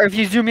 Or if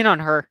you zoom in on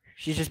her,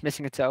 she's just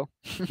missing a toe.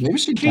 Maybe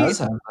she does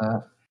have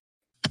that.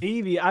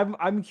 Maybe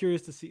I'm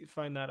curious to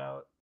find that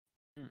out.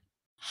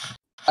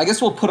 I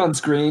guess we'll put on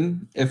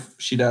screen if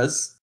she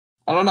does.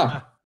 I don't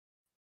know.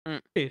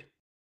 Hey,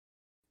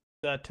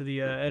 that to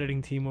the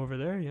editing team over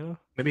there, you know.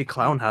 Maybe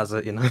Clown has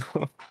it, you know.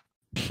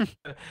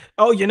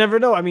 Oh, you never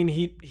know. I mean,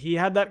 he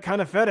had that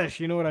kind of fetish.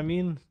 You know what I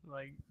mean?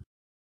 Like,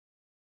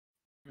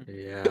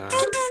 yeah.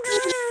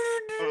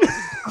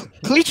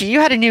 Kalichi, you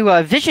had a new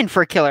vision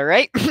for a killer,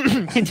 right?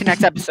 Into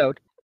next episode.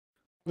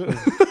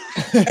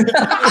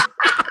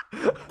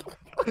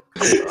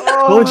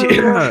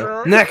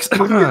 Next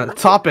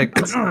topic.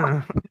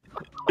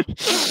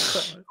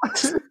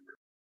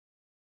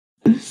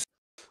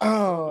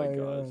 Oh my my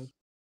gosh. god.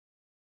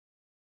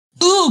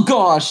 Oh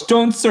gosh!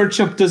 Don't search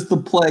up "Does the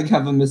plague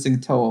have a missing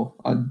toe"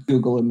 on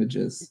Google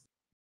Images.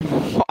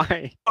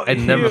 Why? I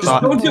never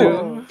thought. Don't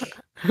do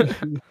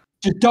it.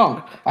 Just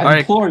don't. I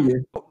implore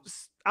you.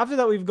 After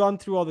that, we've gone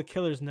through all the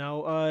killers.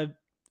 Now, I'm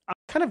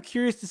kind of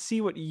curious to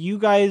see what you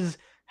guys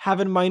have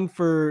in mind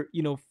for,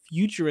 you know,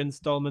 future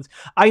installments.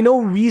 I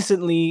know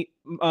recently,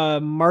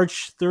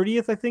 March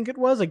 30th, I think it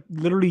was, like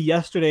literally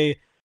yesterday,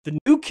 the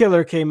new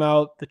killer came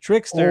out, the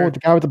Trickster. Oh, the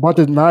guy with a bunch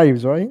of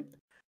knives, right?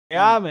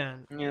 Yeah,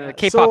 man. Yeah, the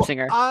K-pop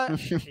singer.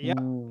 Yeah.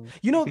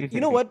 You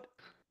know what?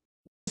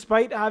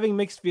 Despite having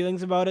mixed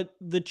feelings about it,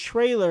 the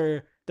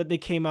trailer that they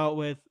came out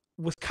with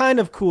was kind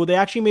of cool. They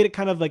actually made it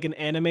kind of like an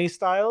anime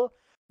style.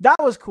 That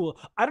was cool.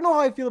 I don't know how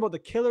I feel about the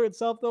killer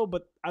itself though,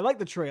 but I like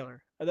the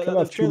trailer. The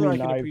Killer's too trailer I many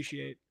can knives.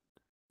 appreciate.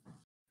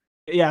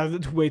 Yeah,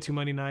 way too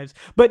many knives.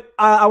 But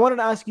I wanted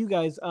to ask you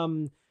guys,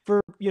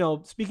 for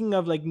speaking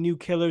of like new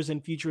killers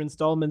and future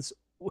installments,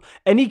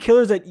 any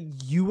killers that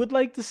you would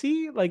like to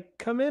see like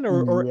come in,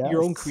 or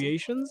your own Yes.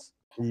 creations?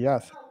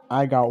 Yes,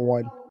 I got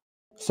one.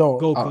 So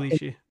Go, Oh. in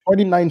Kalishi.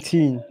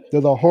 2019,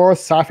 there's a horror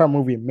sci-fi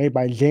movie made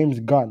by James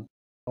Gunn.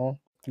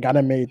 The guy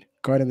that made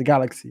Guardians of the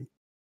Galaxy.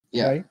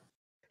 Yeah. Right?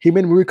 He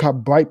made a movie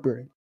called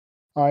Brightburn.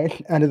 All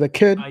right, and there's a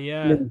kid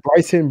Yeah. named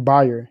Bryson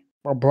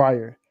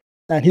Breyer,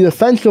 and he's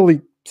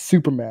essentially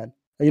Superman.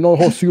 And you know the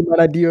whole Superman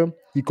idea?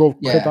 You go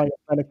Yeah. click on your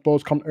planet,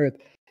 balls come to Earth.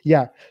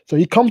 Yeah, so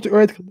he comes to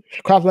Earth,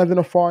 crash lands on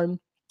a farm.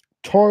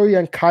 Tori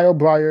and Kyle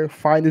Breyer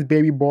find his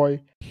baby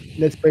boy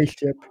in a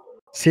spaceship.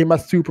 Same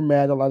as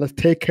Superman, they're like, let's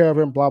take care of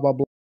him, blah blah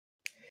blah.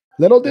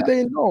 Little did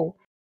they know,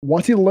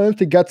 once he learns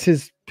to get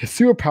his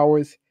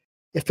superpowers,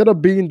 instead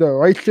of being the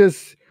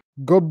righteous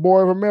good boy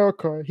of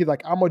America, he's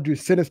like, I'm gonna do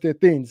sinister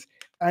things.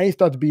 And he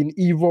starts being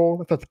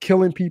evil, starts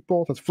killing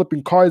people, starts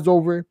flipping cars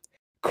over,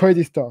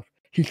 crazy stuff.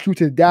 He shoots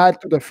his dad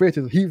through the face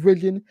with heat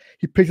vision.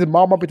 He picks his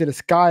mom up into the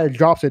sky and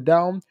drops her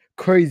down.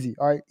 Crazy,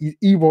 all right? He's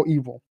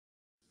evil.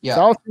 Yeah.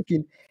 So I was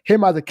thinking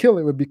him as a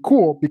killer would be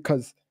cool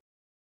because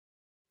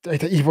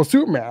it's an evil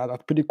Superman.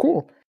 That's pretty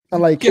cool.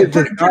 And like Yeah, his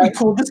pretty design-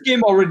 cool. This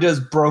game already does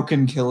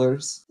broken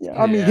killers.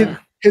 Yeah, I mean Yeah.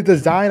 his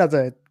design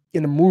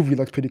in the movie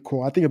looks pretty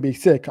cool. I think it'd be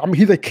sick. I mean,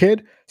 he's a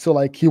kid, so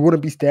like he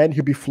wouldn't be standing,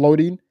 he'd be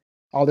floating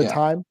all the Yeah.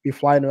 time, be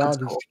flying That's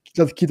around, cool.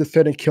 just keep a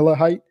certain killer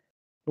height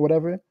or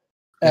whatever.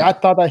 And Yeah. I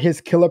thought that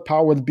his killer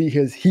power would be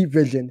his heat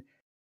vision.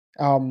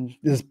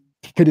 Is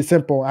pretty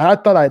simple. And I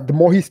thought that the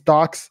more he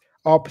stalks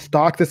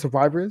the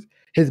survivors,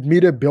 his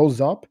meter builds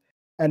up,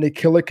 and the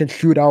killer can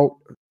shoot out.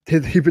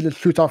 His heat vision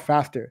shoots out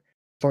faster.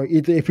 So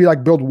if you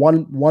like build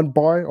one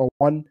bar or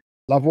one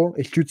level,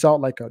 it shoots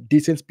out like a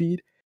decent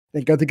speed.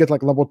 Then it gets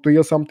like level 3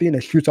 or something,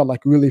 it shoots out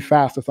like really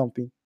fast or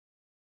something.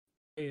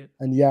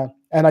 Yeah.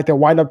 And like the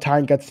wind up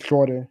time gets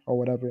shorter or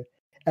whatever.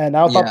 And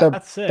I thought Yeah. that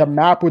That's sick. the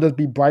map would just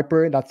be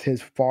Brightburn. That's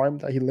his farm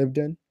that he lived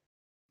in.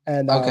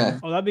 And Okay.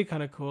 Oh, that'd be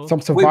kind of cool. some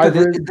Wait, but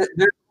survivors.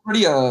 there's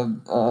already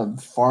a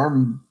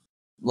farm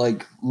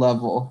like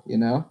level, you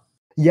know?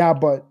 Yeah,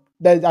 but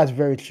that's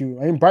very true.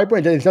 I mean,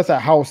 Brightburn is just a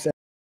house.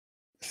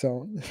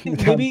 So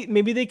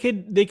Maybe they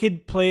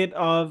could play it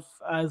off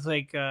as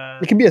like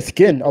it can be a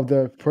skin of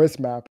the first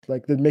map.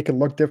 Like they make it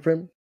look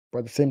different,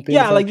 but the same thing.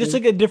 yeah, like just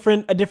essentially.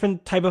 like a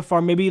different type of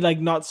farm. Maybe like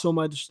not so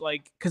much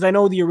like, because I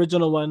know the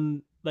original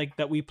one like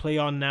that we play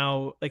on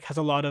now like has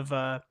a lot of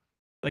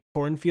like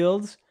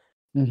cornfields.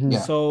 Mhm. Yeah.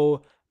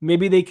 So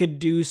maybe they could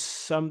do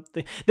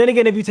something. Then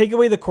again, if you take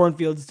away the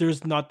cornfields,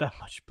 there's not that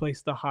much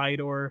place to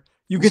hide, or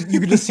you could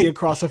just see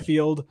across a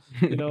field.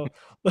 You know,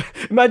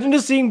 imagine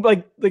just seeing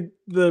like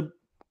the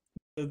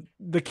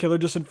killer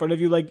just in front of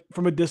you, like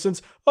from a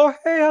distance. Oh,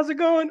 hey, how's it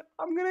going?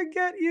 I'm gonna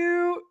get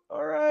you.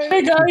 All right.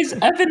 Hey guys,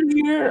 Evan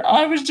here.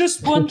 I was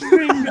just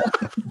wondering.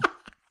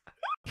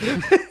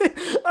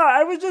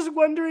 I was just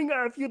wondering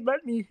if you'd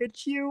let me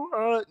hit you.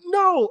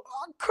 No.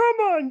 Come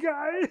on,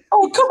 guy.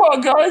 Oh, come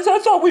on, guys. I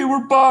thought we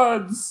were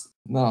buds.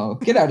 No,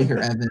 get out of here,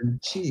 Evan.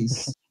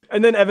 Jeez.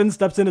 And then Evan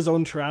steps in his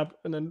own trap,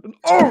 and then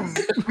oh.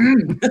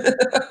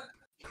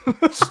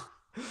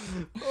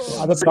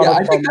 Yeah,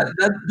 I think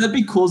that'd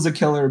be cool as a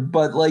killer,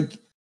 but like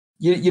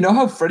you know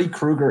how Freddy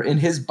Krueger in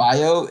his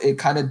bio it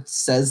kind of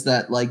says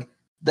that like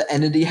the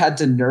entity had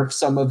to nerf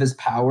some of his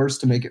powers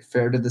to make it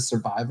fair to the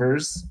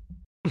survivors.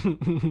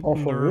 Oh,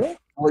 for real?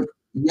 Like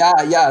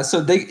yeah.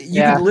 So you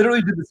Yeah. could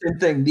literally do the same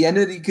thing. The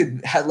entity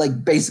could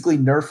like basically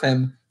nerf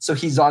him so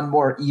he's on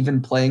more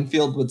even playing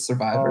field with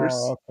survivors.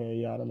 Oh, okay,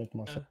 yeah, that makes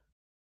more sense.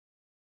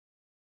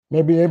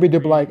 Maybe they'd be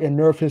like and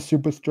nerf his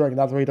super strength.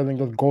 That's why he doesn't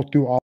just go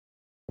through all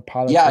the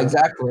pilots. Yeah, or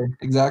whatever.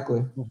 exactly.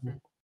 Mhm.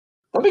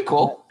 That'd be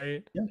cool.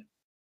 Right.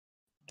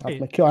 That's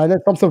my kill. And then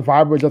some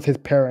survivors, just his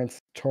parents,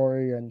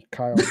 Tori and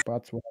Kyle. But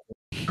that's what.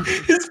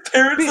 His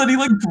parents that he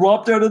like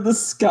dropped out of the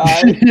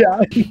sky.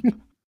 Yeah.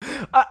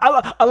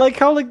 I like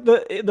how like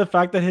the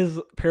fact that his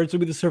parents would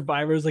be the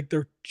survivors, like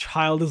their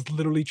child is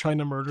literally trying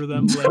to murder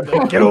them.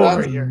 Like get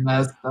over That's here.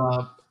 messed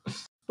up.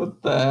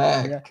 What the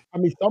heck? Yeah. I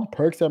mean, some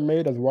perks are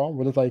made as well,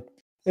 but it's like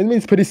it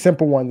means pretty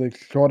simple ones, like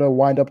shorter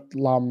wind up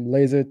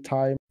laser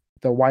time,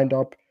 the wind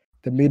up,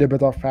 the meter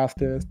bit off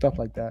faster, stuff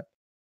like that.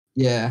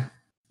 Yeah,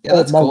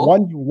 that's my cool.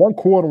 One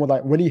cool one was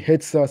like when he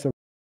hits us,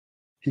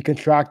 he can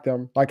track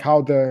them, like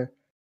how the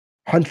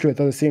Huntress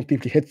does the same thing.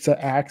 If he hits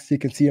the axe, he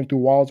can see him through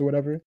walls or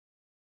whatever.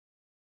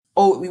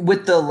 Oh,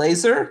 with the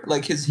laser,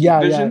 like his heat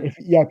vision. If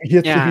he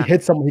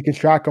hits someone, he can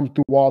track them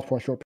through walls for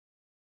a short.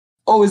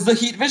 Oh, is the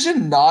heat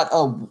vision not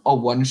a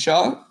one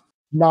shot?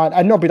 Not,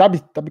 I know, but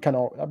that'd be kind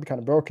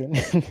of broken.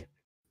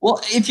 Well,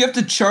 if you have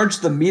to charge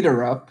the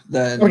meter up,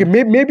 then Okay,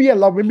 maybe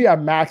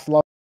at max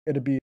level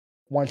it'd be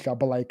one shot,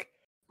 but like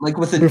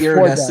with an before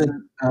iridescent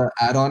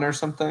add-on or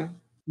something.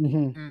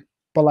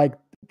 But like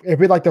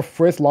if it's like the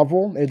first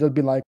level, it'd just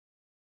be like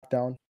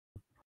down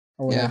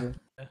or whatever.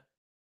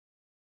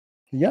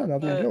 Yeah,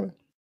 that's gonna kill it.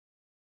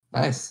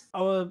 Nice.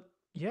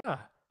 Yeah.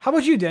 How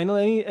about you, Daniel?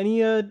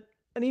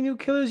 Any new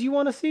killers you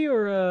want to see,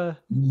 or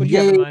what do you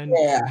Yeah, have in mind?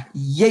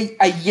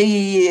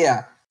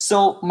 yeah.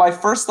 So my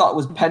first thought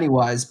was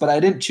Pennywise, but I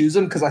didn't choose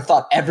him because I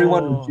thought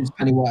everyone would choose Oh.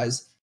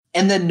 Pennywise,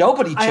 and then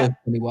nobody I- chose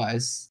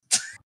Pennywise.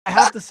 I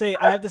have to say,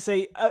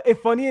 if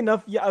funny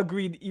enough, yeah,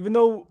 agreed. Even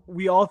though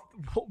we all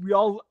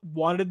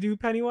wanted to do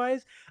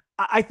Pennywise,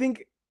 I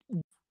think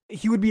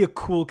he would be a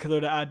cool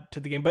killer to add to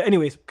the game. But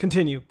anyways,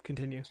 continue.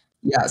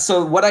 Yeah.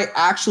 So what I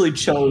actually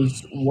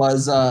chose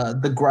was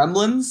the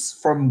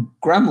Gremlins from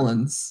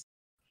Gremlins.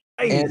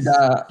 And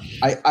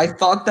Nice. I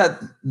thought that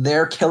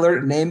their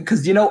killer name,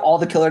 because all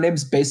the killer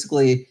names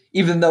basically,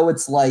 even though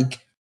it's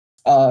like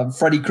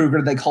Freddy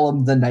Krueger, they call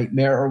him the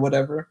Nightmare or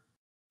whatever.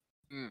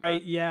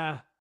 Right? Yeah.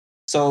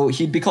 So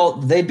they'd be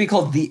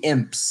called the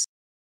Imps.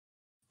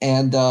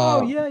 And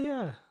Oh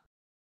yeah.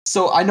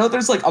 so I know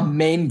there's like a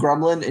main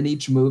gremlin in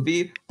each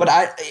movie, but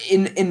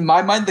in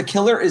my mind, the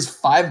killer is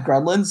 5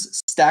 gremlins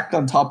stacked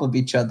on top of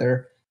each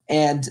other.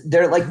 And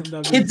they're like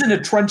That'd be kids in a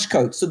fun. trench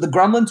coat. So the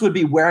gremlins would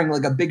be wearing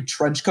like a big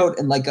trench coat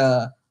and like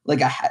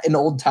an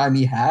old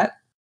timey hat.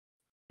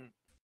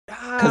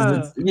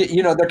 Because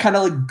Yeah. they're kind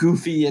of like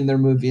goofy in their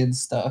movie and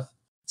stuff.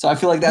 So I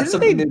feel like that's Didn't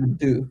something they- they would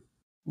do.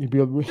 You'd be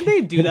able, Didn't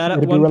they do that at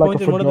you'd be one with, like,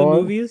 point a in one of the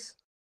fedora. movies?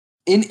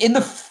 In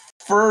the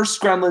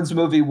first Gremlins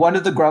movie, one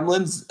of the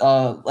Gremlins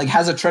like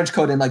has a trench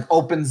coat and like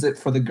opens it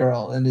for the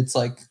girl, and it's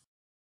like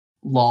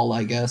lol,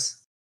 I guess.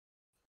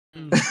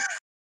 Mm.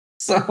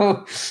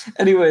 So,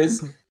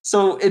 anyways,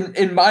 so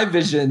in my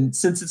vision,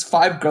 since it's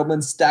 5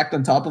 gremlins stacked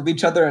on top of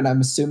each other, and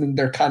I'm assuming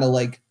they're kind of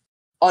like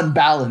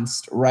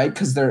unbalanced, right?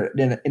 Because they're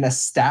in a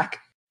stack.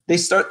 They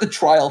start the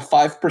trial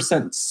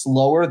 5%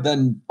 slower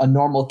than a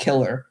normal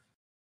killer,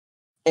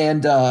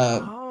 and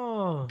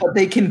Oh. but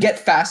they can get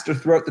faster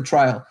throughout the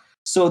trial.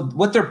 So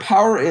what their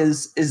power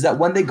is that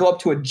when they go up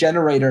to a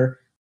generator,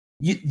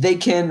 they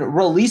can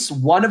release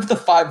one of the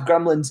 5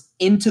 gremlins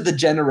into the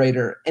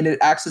generator, and it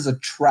acts as a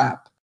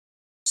trap.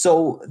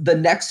 So the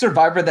next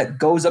survivor that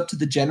goes up to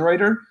the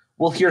generator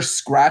will hear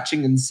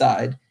scratching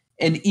inside.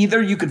 And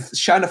either you could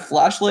shine a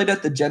flashlight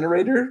at the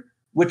generator,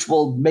 which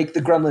will make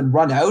the gremlin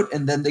run out,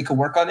 and then they can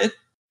work on it,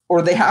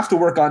 or they have to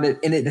work on it,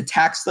 and it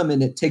attacks them,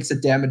 and it takes a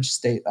damaged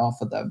state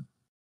off of them.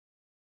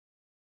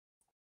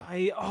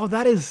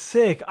 That is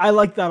sick. I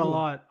like that a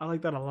lot.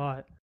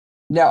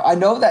 Now I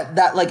know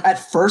that like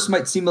at first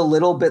might seem a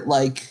little bit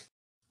like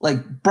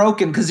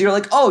broken because you're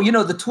like, oh,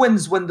 the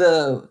twins when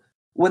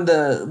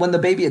the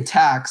baby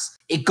attacks,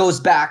 it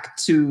goes back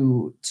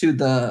to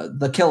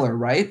the killer,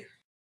 right?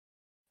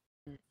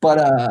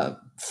 But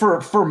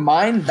for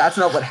mine, that's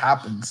not what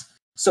happens.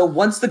 So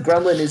once the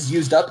gremlin is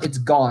used up, it's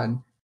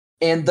gone,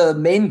 and the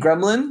main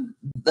gremlin,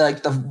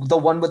 like the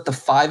one with the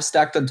 5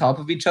 stacked on top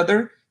of each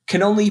other,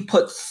 can only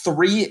put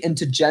 3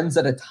 into gens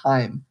at a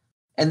time.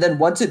 And then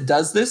once it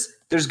does this,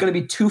 there's going to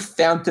be 2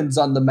 fountains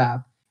on the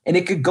map. And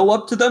it could go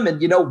up to them,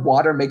 and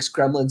water makes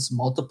gremlins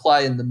multiply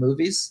in the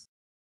movies.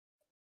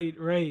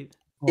 Right.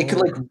 It could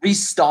like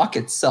restock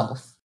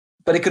itself,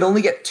 but it could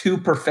only get 2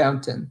 per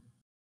fountain.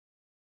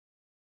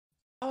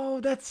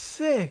 Oh, that's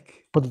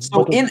sick. But,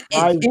 So but in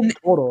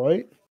total,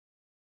 right?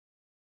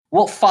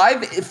 Well,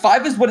 5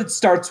 is what it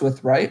starts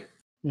with, right?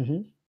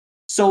 Mm-hmm.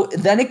 So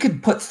then it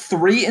could put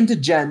 3 into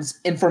gens,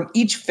 and from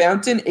each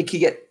fountain, it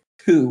could get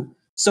 2.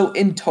 So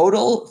in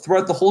total,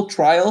 throughout the whole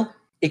trial,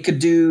 it could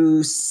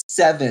do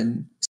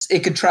 7. It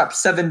could trap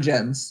 7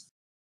 gens.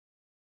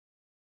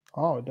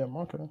 Oh, damn.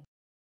 Okay.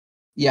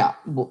 Yeah.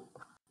 Well,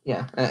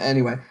 yeah.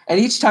 Anyway, and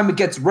each time it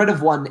gets rid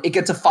of one, it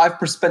gets a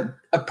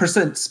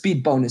 5%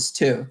 speed bonus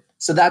too.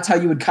 So that's how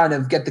you would kind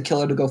of get the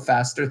killer to go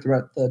faster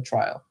throughout the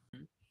trial.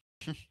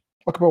 Okay,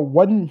 but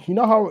when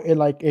how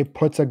it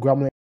puts a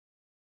gremlin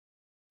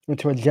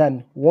into a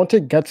gen, won't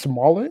it get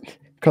smaller?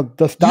 Because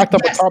they're stacked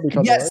up on top of each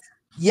other, right?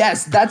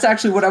 Yes, that's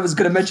actually what I was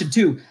going to mention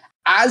too.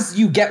 As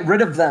you get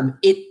rid of them,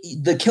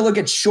 the killer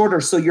gets shorter,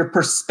 so your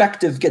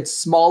perspective gets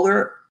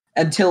smaller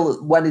until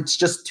when it's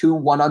just 2,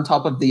 one on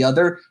top of the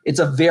other, it's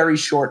a very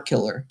short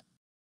killer.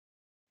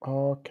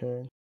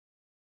 Okay.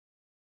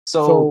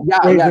 So yeah,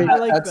 wait. I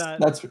like that.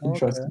 That's Okay.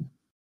 interesting.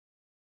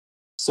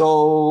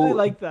 So I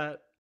like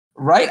that.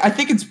 right, I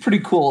think it's pretty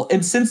cool.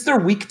 And since they're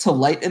weak to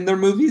light in their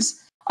movies,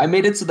 I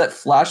made it so that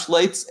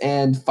flashlights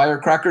and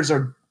firecrackers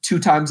are 2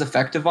 times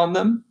effective on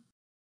them.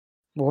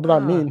 What does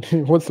that mean?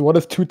 What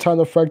is 2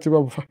 times effective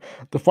of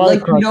the Like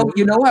firecracker?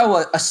 you know how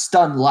a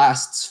stun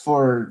lasts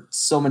for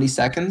so many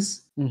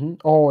seconds? Mm-hmm.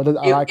 Oh,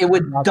 It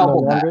would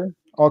double that. longer?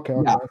 Okay.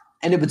 Yeah,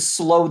 and it would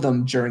slow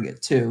them during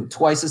it too,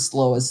 twice as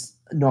slow as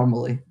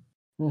normally.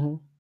 Mm-hmm.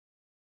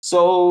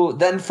 So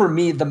then for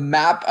me, the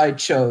map I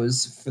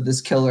chose for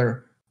this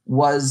killer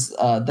was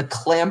the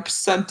Clamp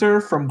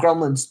Center from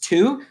Gremlins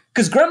 2.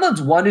 Because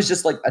Gremlins 1 is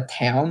just like a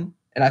town,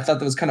 and I thought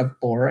that was kind of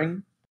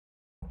boring.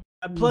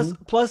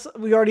 Plus,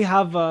 we already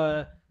have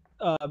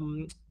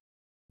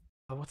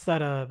what's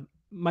that?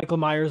 Michael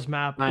Myers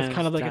map. It's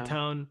kind of like a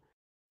town.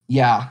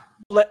 Yeah.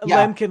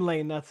 Lemkin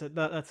Lane. That's it.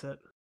 That's it.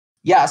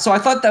 Yeah, so I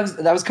thought that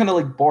was kind of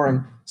like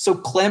boring. So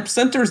Clamp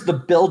Center is the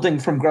building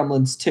from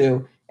Gremlins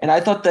 2, and I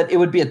thought that it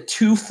would be a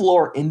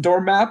 2-floor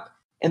indoor map,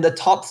 and the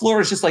top floor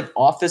is just like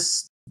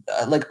offices,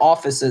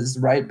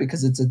 right?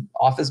 Because it's an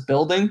office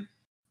building.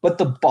 But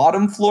the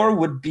bottom floor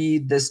would be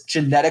this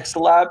genetics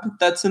lab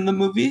that's in the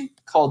movie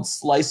called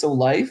Slice of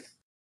Life,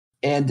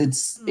 and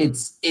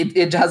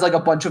it has like a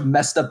bunch of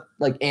messed up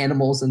like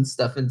animals and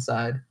stuff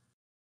inside.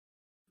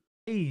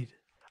 Indeed.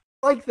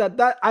 I like that.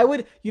 That I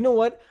would. You know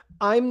what?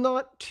 I'm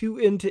not too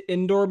into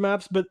indoor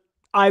maps, but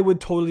I would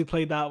totally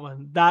play that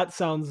one. That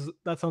sounds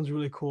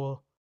really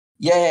cool.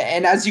 Yeah,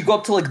 and as you go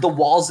up to like the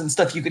walls and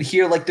stuff, you could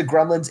hear like the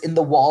gremlins in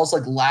the walls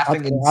like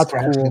laughing and That's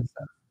scratching cool. and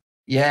stuff.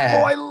 Yeah.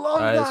 Oh, I love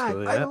That is that.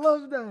 cool, I yeah.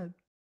 love that.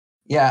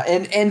 Yeah,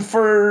 and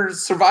for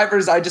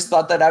survivors, I just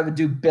thought that I would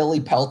do Billy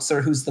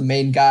Peltzer, who's the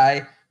main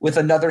guy, with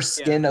another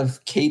skin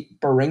of Kate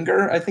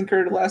Beringer, I think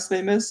her last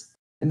name is.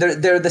 And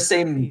they're the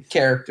same Nice.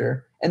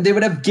 character. And they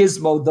would have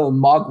Gizmo the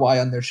Mogwai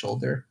on their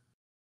shoulder.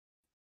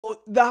 Oh,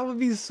 that would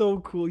be so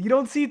cool. You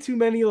don't see too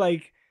many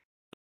like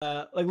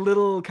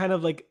little kind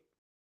of like,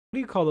 what do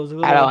you call those?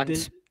 Little, like,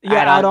 Add-ons.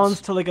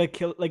 add-ons to like a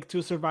kill, like to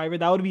a survivor.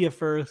 That would be a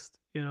first,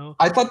 you know.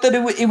 I thought that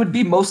it would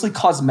be mostly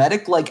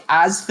cosmetic. Like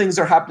as things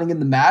are happening in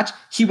the match,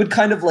 he would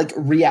kind of like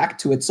react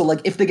to it. So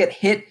like if they get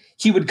hit,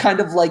 he would kind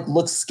of like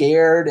look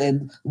scared,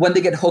 and when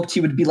they get hooked,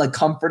 he would be like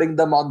comforting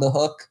them on the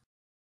hook.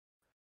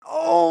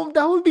 Oh,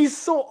 that would be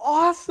so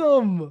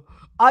awesome.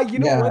 You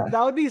know Yeah. what?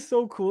 That would be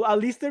so cool. At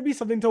least there'd be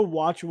something to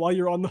watch while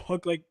you're on the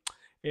hook. Like,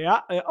 yeah.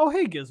 Oh,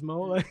 hey,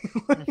 Gizmo.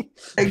 Like,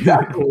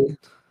 Exactly.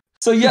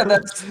 So yeah,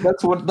 that's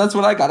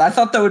what I got. I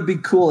thought that would be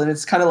cool, and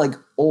it's kind of like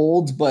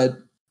old, but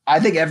I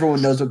think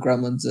everyone knows what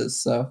Gremlins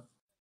is. So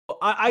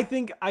I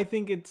think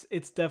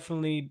it's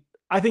definitely.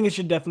 I think it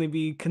should definitely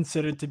be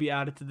considered to be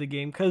added to the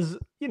game because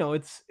you know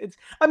it's.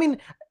 I mean,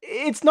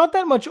 it's not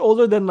that much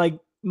older than like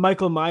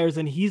Michael Myers,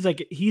 and he's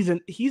like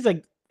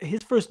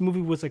his first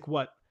movie was like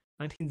what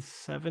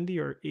 1970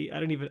 or 8. I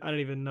don't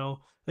even know.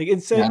 Like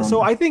it's Yeah, I don't so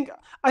know. I think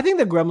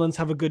the Gremlins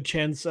have a good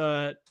chance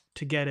to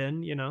get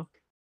in. You know.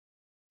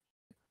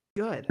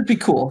 Good. it'd be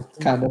cool,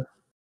 kind of.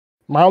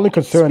 My only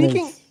concern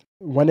Speaking- is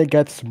when it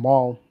gets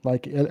small.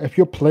 Like if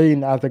you're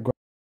playing as a gremlin,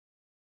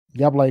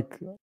 you have like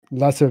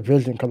lesser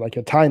vision because like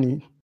you're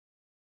tiny.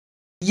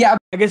 Yeah,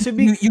 I guess it'd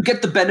be. you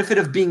get the benefit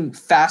of being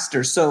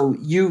faster. So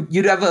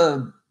you'd have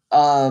a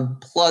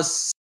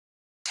plus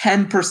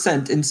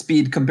 10% in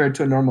speed compared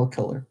to a normal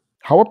killer.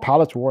 How would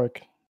pallets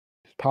work?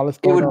 Pallets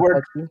It would don't work.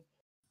 affect you?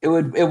 It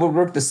would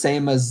work the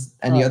same as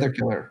any Oh. other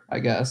killer, I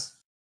guess.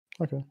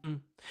 Okay.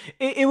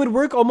 It would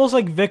work almost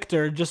like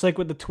Victor, just like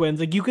with the twins.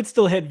 Like you could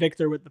still hit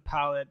Victor with the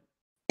pallet.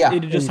 Yeah, It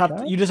just you have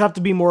can? you just have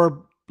to be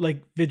more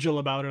like vigilant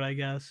about it, I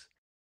guess.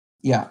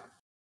 yeah.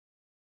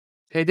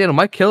 Hey, Daniel,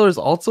 my killer is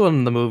also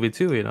in the movie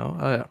too. You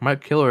know, my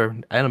killer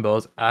Annabelle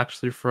is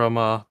actually from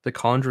the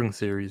Conjuring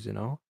series. You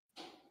know,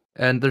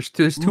 and there's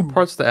two Ooh.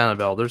 parts to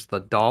Annabelle. There's the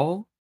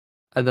doll,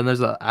 and then there's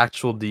the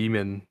actual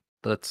demon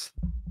that's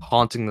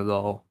haunting the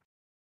doll.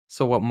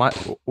 So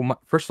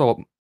first of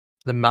all,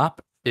 the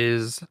map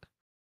is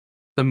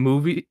the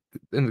movie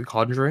in the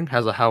Conjuring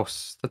has a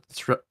house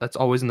that's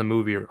always in the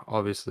movie,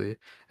 obviously,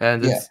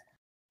 and Yeah.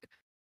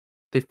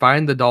 they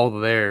find the doll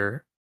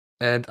there,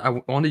 and I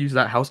want to use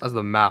that house as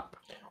the map.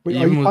 Wait,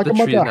 are Even you with the talking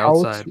about tree the on the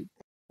house outside.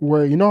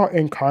 where you know how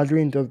in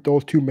Conjuring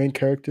those two main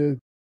characters,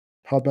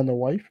 husband and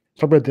wife?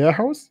 Talk about their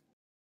house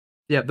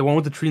Yeah, the one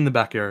with the tree in the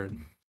backyard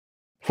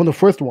from the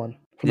first one,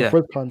 from the Yeah.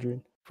 first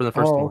Conjuring. for the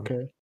first Oh, one.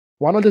 okay.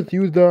 Why not just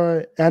use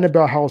the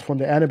Annabelle house from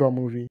the Annabelle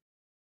movie?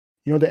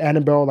 You know the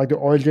Annabelle, like the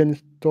origin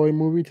story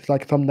movie, just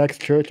like some next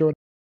church or.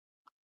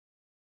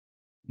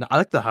 No, I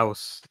like the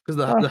house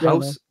because Ah, the fair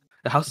house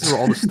the house is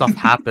where all the stuff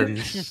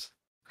happens.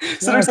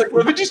 So there's like,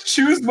 let me just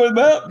choose my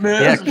map,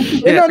 man. Yeah,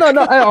 Hey, yeah, no.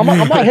 Hey, I'm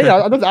not hating.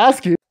 I'm just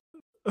asking.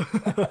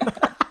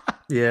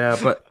 yeah,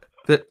 but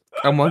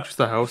I want to choose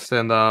the house,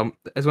 and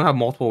it's gonna have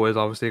multiple ways.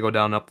 Obviously, to go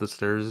down and up the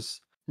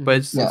stairs, but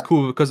it's Yeah.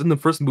 cool because in the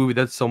first movie,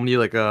 there's so many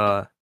like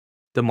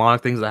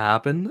demonic things that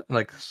happen,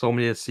 like so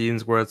many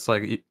scenes where it's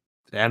like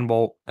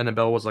Annabelle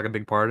was like a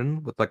big part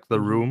in with like the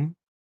Mhm. room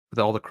with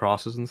all the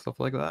crosses and stuff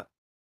like that.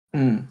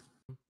 Mm.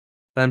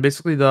 And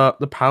basically the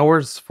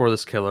powers for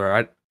this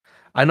killer,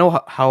 I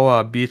know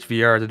how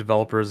BHVR, the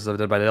developers of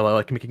Dead by Daylight,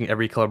 like making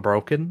every killer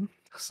broken.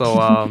 So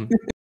I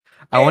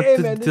Hey, wanted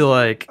man, to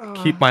like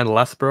keep mine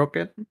less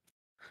broken.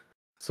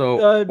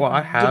 So what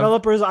I have,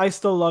 developers, I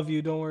still love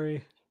you. Don't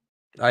worry.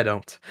 I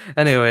don't.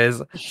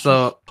 Anyways,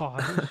 so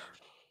God.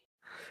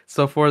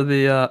 so for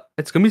the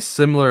it's gonna be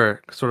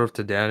similar sort of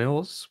to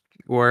Daniel's,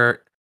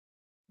 where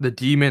the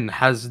demon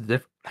has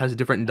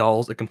different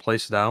dolls it can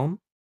place down.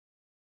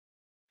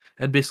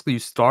 And basically you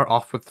start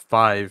off with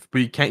 5, but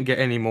you can't get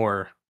any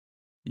more.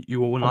 You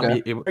will not Okay.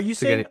 be able Are you to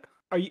saying get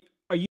it.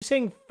 are you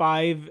saying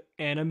 5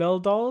 Annabelle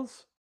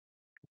dolls?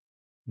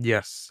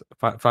 Yes,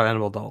 five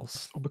Annabelle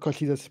dolls. Because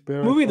she's a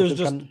spirit. Movie, so there's she's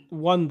just kind-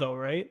 one though,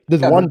 right?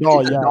 There's Yeah, one but doll,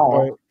 it's a yeah,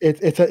 doll. but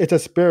it's a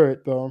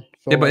spirit though.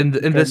 So Yeah, but like,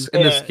 in you this can-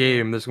 in this Yeah,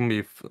 game, there's gonna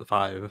be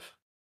 5.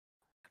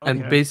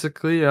 And Okay.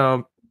 basically,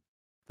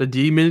 the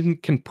demon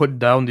can put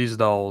down these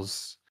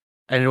dolls,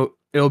 and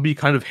it'll be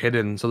kind of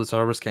hidden, so the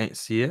survivors can't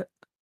see it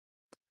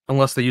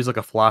unless they use like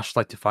a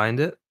flashlight to find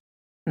it,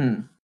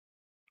 Hmm.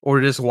 or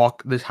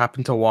they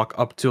happen to walk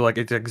up to like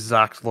its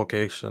exact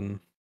location.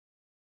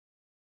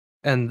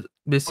 And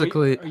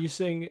basically, Are you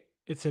saying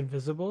it's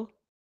invisible?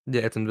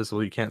 yeah, it's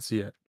invisible. You can't see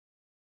it.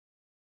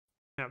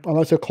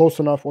 Unless you're close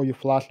enough or you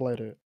flashlight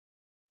it.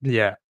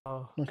 Yeah,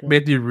 Oh. Okay. you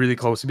have to be really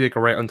close to be like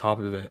right on top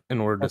of it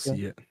in order to Okay.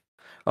 see it.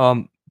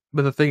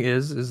 But the thing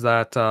is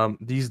that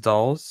these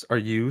dolls are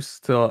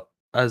used to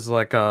as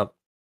like a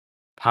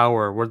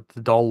power where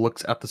the doll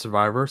looks at the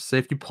survivor. Say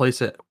if you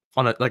place it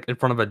on it like in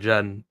front of a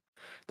gen,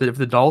 that if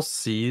the doll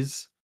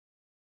sees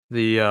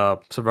the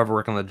survivor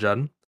working on the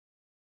gen,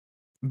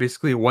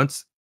 basically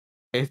once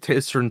it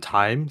hits a certain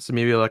time, so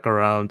maybe like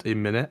around a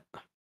minute,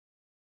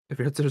 if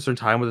it hits a certain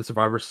time where the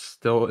survivor's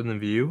still in the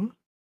view,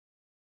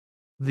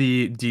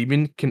 the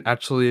demon can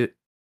actually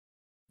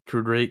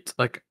create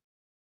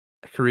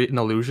an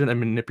illusion and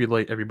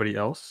manipulate everybody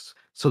else.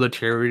 So the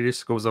terror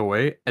just goes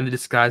away and they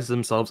disguise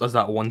themselves as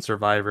that one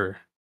survivor.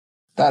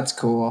 That's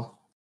cool.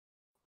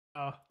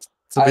 Oh.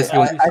 So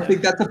basically, I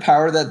think that's a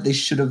power that they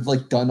should have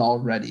like done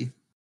already.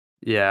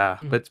 yeah,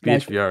 but it's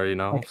Like- PHVR, you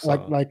know.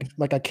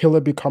 Like a killer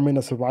becoming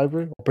a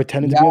survivor or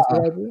pretending to be a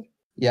survivor.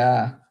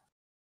 Yeah.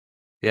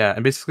 Yeah,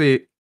 and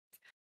basically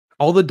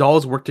all the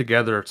dolls work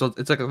together. So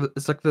it's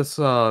like this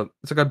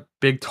it's like a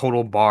big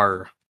total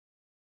bar.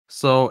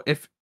 So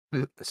if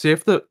the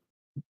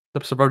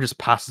survivor just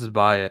passes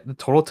by it, the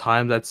total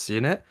time that's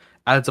seen it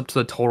adds up to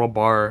the total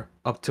bar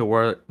up to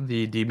where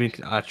the demon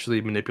can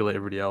actually manipulate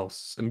everybody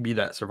else and be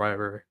that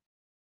survivor.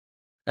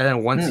 And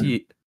then once Hmm.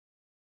 he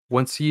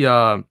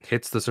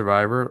hits the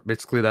survivor,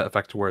 basically that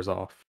effect wears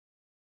off.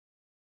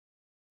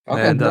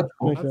 Okay, And, that's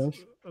cool. Makes sense.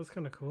 That's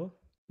kind of cool.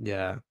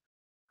 Yeah.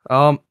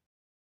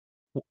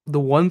 The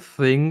one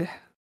thing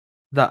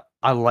that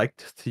I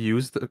liked to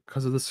use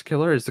because of this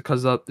killer is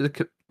because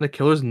the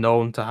killer's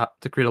known to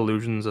create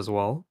illusions as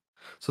well.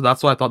 So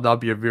that's why I thought that would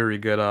be a very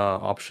good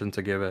option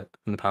to give it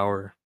in the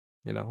power,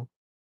 you know.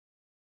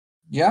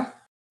 Yeah.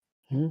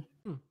 Yeah,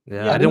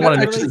 Yeah, I didn't but want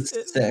to That's make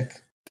actually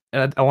sick.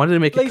 and I wanted to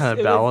make it kind of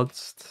It would-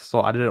 balanced,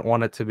 so I didn't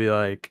want it to be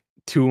like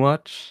too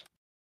much.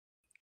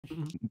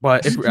 Mhm.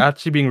 But if we're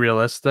actually being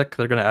realistic,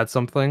 they're gonna add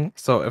something.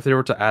 So if they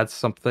were to add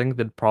something,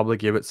 they'd probably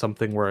give it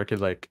something where it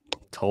could like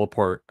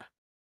teleport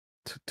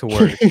to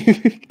work.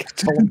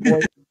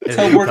 Teleport.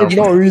 Teleport For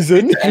no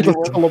reason. to Just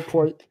anyone.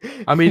 teleport.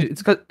 I mean,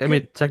 it's cause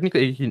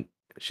technically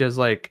she has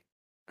like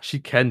she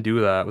can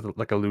do that with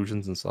like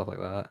illusions and stuff like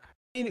that.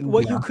 I mean,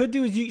 what Yeah. you could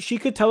do is she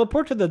could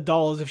teleport to the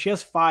dolls. If she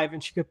has 5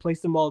 and she could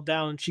place them all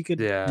down, she could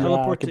Yeah.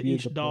 teleport Yeah, it could to be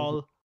each the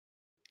doll.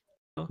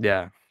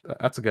 Yeah,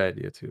 that's a good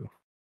idea too.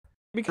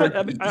 Because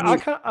But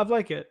I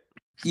like it.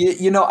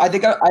 You know, I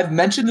think I've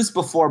mentioned this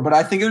before, but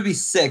I think it would be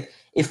sick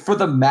if for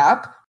the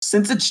map,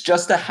 since it's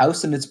just a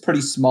house and it's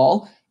pretty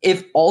small,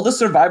 if all the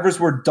survivors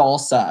were doll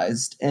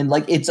sized and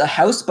like it's a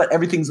house, but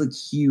everything's like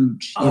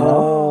huge, you know?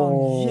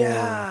 Oh, Oh.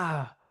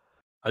 yeah.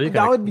 That'd be That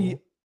kinda would cool. be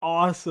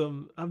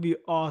awesome. That'd be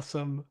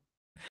awesome.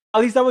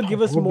 At least that would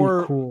give us That would be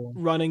more cool.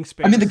 running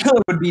space. I mean, the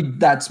killer would be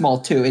that small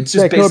too. It's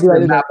just Yeah, it could be basically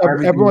like, a map where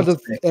everything everyone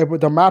looks just big.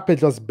 the map is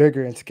just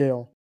bigger in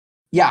scale.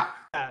 Yeah.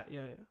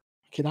 Yeah.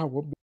 Okay, that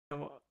would be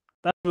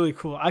That's really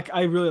cool.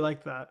 I really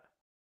like that.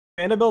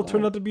 Annabelle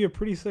turned Right. out to be a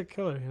pretty sick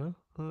killer, you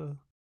know?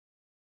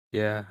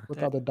 Yeah.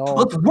 without the dog.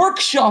 Let's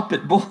workshop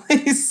it,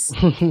 boys.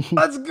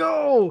 Let's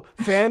go!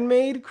 Fan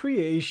made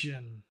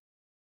creation.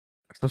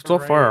 So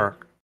Right. far,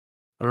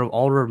 out of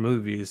all of our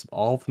movies,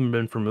 all of them have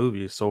been for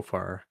movies so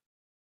far.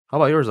 How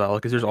about yours,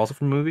 Alec? Is yours also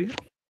from a movie?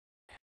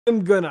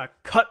 I'm gonna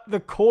cut the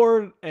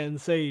cord and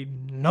say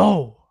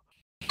no.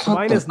 Cut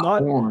Mine the is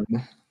not- corn.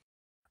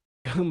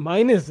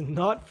 Mine is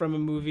not from a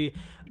movie.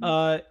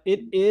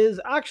 It is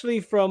actually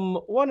from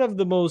one of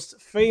the most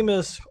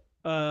famous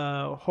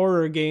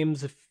horror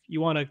games. If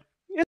you want to,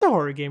 it's a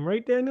horror game,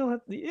 right, Daniel?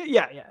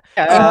 Yeah.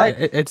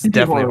 It's Indie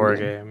definitely a horror horror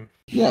game.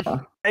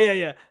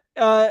 Yeah.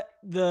 Yeah.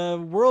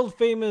 The world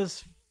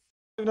famous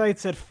Five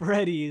Nights at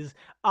Freddy's.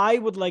 I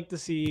would like to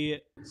see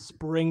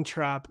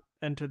Springtrap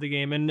enter the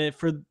game, and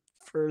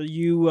for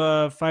you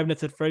Five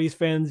Nights at Freddy's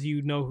fans,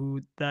 you know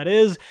who that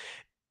is.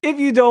 If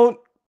you don't,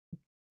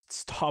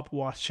 stop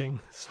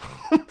watching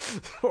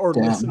or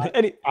Damn.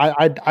 listening.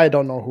 I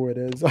don't know who it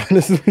is,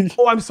 honestly.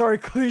 Oh, I'm sorry,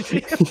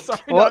 Cleachy. I'm sorry.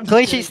 Well, I'm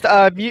just Cleachy,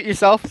 kidding. mute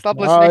yourself. Stop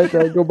All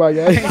listening. right, goodbye,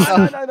 guys.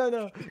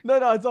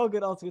 No, it's all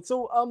good.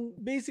 So,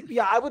 basically,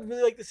 yeah, I would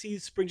really like to see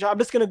Springtrap. I'm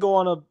just gonna go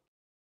on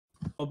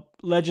a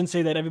legend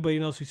say that everybody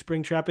knows who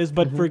Springtrap is,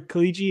 but for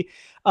Kalichi,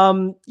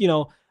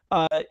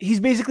 he's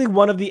basically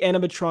one of the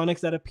animatronics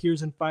that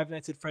appears in Five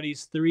Nights at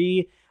Freddy's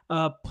 3,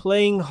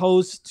 playing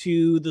host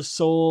to the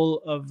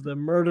soul of the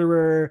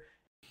murderer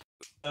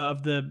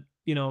of the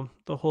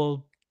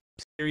whole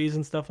series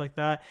and stuff like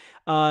that.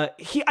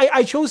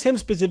 I chose him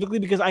specifically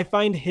because I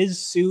find his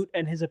suit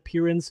and his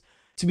appearance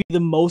to be the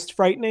most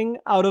frightening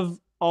out of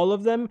all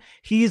of them.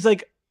 He's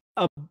like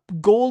a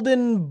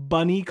golden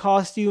bunny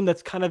costume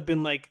that's kind of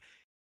been like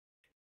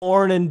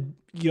torn and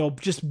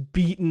just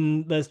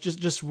beaten. That's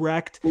just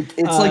wrecked.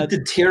 It's like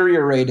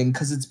deteriorating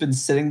because it's been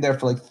sitting there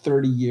for like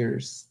 30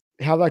 years.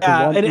 It had like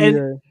Yeah,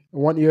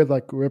 one ear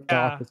like ripped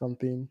Yeah. off or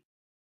something.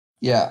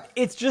 Yeah.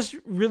 It's just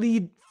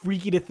really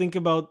freaky to think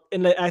about,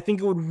 and I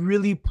think it would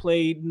really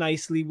play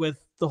nicely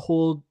with the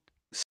whole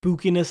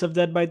spookiness of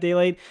Dead by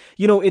Daylight.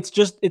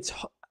 It's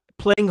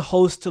playing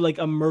host to like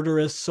a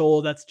murderous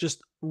soul that's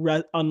just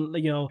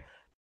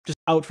just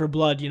out for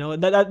blood.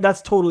 And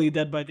that's totally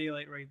Dead by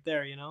Daylight right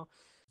there.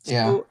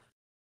 Yeah.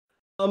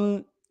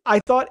 So I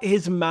thought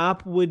his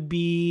map would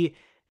be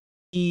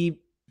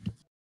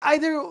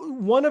either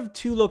one of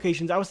two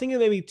locations. I was thinking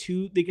maybe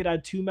two. They could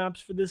add two maps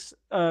for this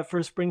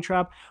for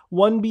Springtrap.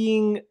 One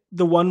being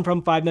the one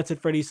from Five Nights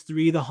at Freddy's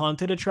 3, the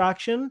haunted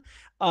attraction,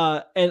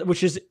 and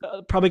which is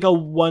probably like a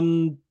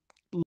one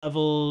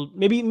level,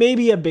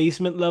 maybe a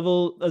basement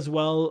level as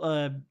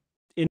well,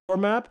 indoor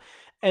map,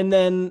 and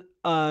then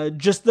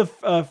just the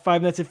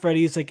Five Nights at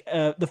Freddy's, like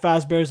the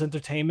Fazbear's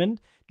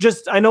Entertainment.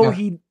 Just I know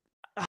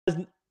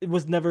it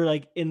was never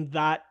like in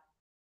that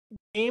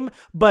game,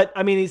 but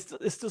I mean, it's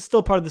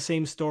still part of the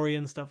same story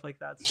and stuff like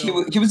that.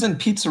 So He was in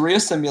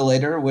Pizzeria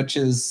Simulator, which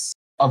is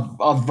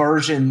a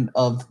version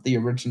of the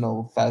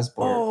original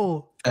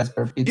Fazbear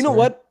Pizzeria. You know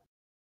what?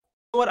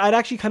 I'd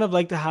actually kind of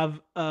like to have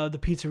the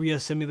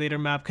Pizzeria Simulator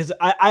map, because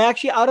I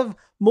actually, out of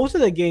most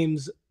of the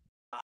games,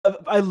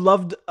 I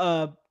loved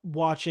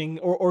watching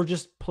or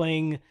just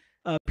playing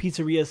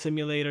Pizzeria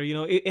Simulator.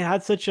 It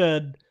had such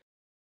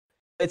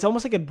it's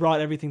almost like it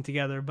brought everything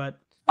together. But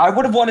I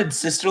would have wanted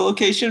Sister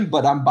Location,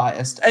 but I'm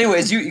biased.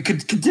 Anyways, you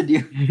could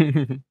continue.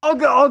 I'll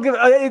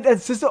go.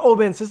 Sister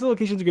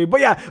Location's great. But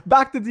yeah,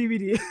 back to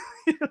DVD.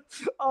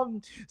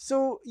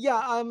 So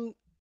yeah,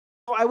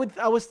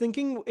 I was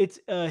thinking it's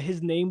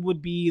his name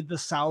would be The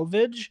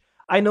Salvage.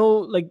 I know,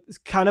 like, it's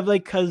kind of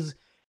like, because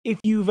if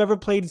you've ever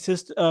played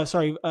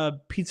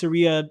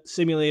Pizzeria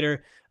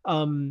Simulator,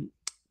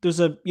 there's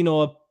a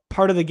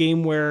part of the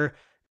game where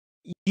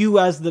you,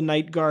 as the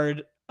night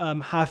guard,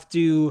 have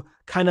to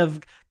kind of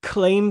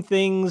claim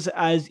things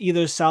as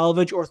either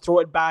salvage or throw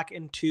it back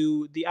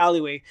into the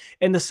alleyway.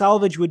 And the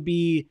salvage would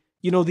be,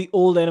 the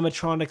old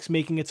animatronics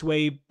making its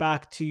way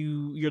back to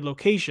your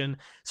location.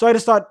 So I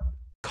just thought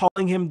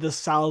calling him The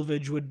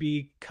Salvage would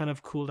be kind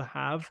of cool to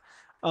have.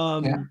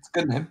 Yeah, it's a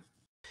good name.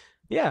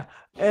 Yeah.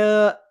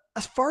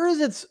 As far as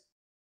its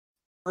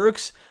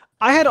perks,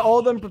 I had all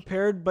of them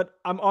prepared, but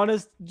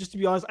just to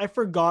be honest, I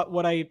forgot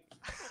what I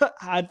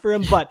had for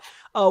him. But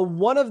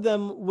one of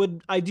them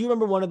I do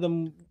remember one of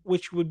them,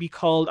 which would be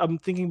called, I'm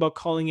thinking about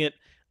calling it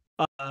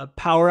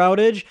Power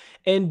Outage.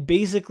 And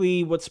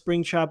basically what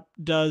Springtrap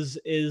does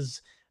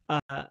is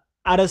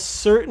at a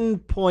certain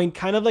point,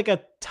 kind of like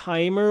a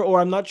timer, or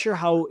I'm not sure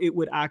how it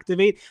would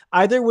activate,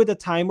 either with a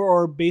timer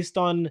or based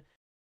on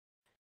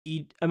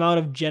the amount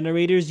of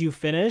generators you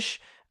finish,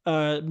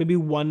 maybe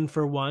one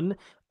for one.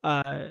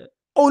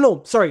 Oh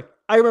no, sorry.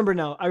 I remember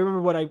now. I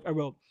remember what I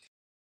wrote.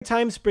 Every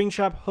time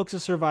Springtrap hooks a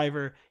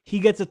survivor, he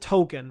gets a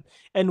token.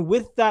 And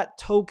with that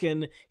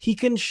token, he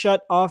can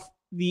shut off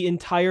the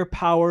entire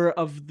power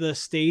of the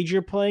stage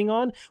you're playing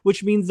on,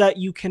 which means that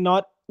you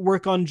cannot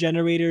work on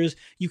generators,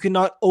 you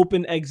cannot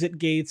open exit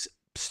gates,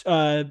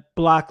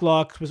 black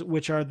locks,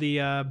 which are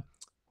the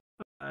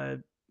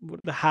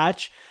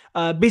hatch.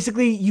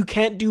 Basically, you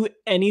can't do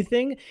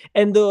anything,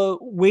 and the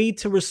way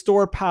to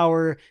restore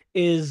power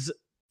is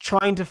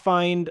trying to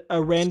find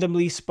a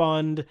randomly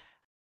spawned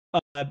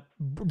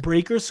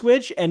breaker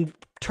switch and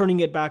turning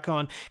it back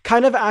on,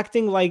 kind of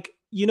acting like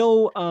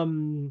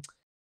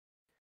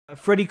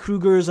Freddy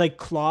Krueger's like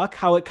clock,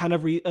 how it kind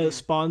of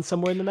spawns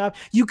somewhere in the map.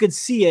 You could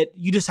see it,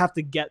 you just have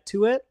to get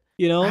to it.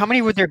 How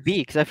many would there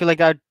be? Because I feel like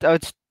that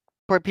would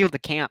support people to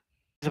camp.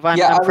 If I'm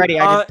Freddy,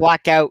 I just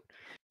black out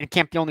and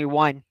camp the only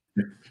one,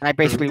 and I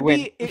basically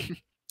win.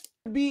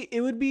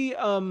 It would be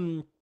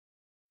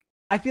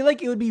I feel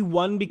like it would be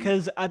one,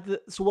 because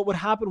so what would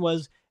happen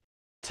was,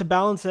 to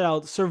balance it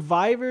out,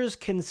 survivors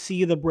can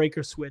see the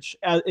breaker switch.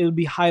 It would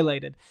be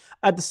highlighted.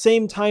 At the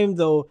same time,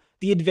 though,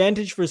 the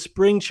advantage for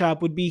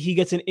Springtrap would be he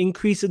gets an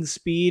increase in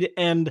speed,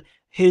 and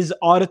his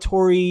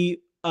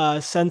auditory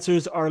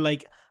sensors are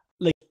like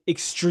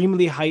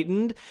extremely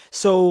heightened,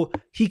 so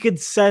he could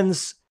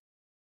sense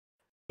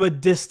a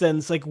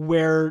distance, like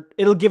where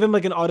it'll give him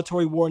like an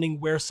auditory warning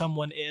where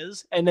someone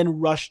is, and then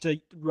rush to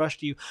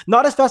you.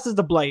 Not as fast as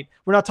the Blight.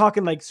 We're not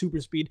talking like super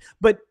speed,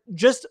 but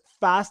just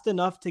fast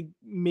enough to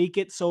make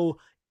it so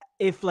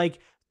if like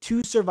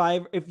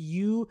if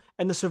you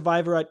and the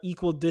survivor are at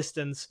equal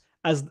distance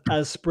as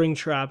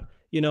Springtrap,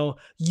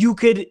 you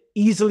could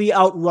easily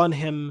outrun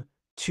him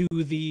to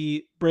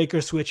the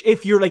breaker switch.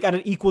 If you're like at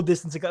an equal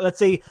distance, like, let's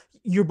say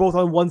you're both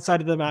on one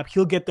side of the map,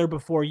 he'll get there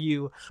before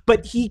you,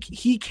 but he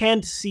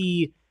can't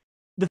see.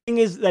 The thing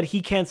is that he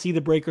can't see the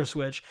breaker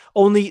switch.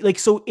 Only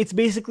so it's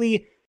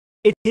basically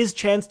it's his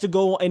chance to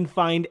go and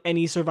find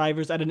any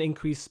survivors at an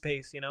increased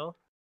pace.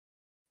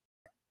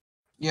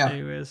 Yeah.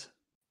 Anyways,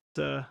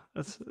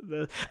 that's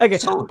okay.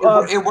 So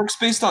it works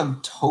based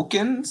on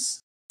tokens.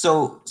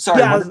 So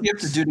sorry, what do you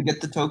have to do to get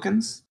the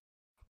tokens?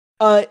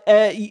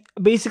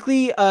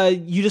 Basically,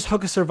 you just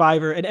hook a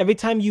survivor, and every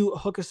time you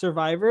hook a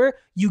survivor,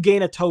 you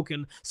gain a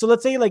token. So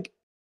let's say like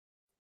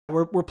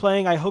we're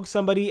playing, I hook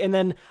somebody, and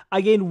then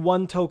I gain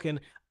 1 token.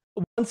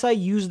 Once I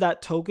use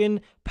that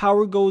token,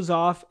 power goes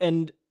off,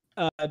 and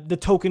the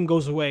token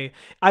goes away.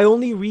 I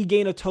only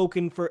regain a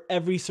token for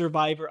every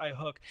survivor I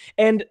hook,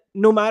 and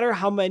no matter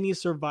how many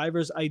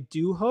survivors I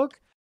do hook,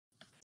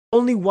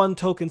 only 1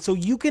 token. So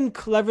you can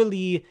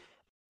cleverly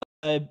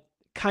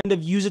kind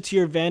of use it to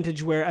your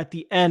advantage where at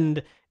the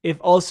end, if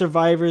all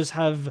survivors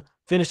have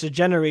finished a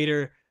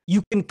generator,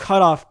 you can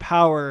cut off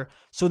power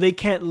so they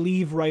can't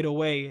leave right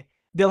away.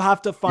 They'll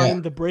have to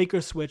find the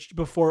breaker switch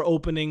before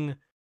opening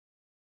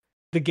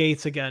the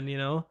gates again, you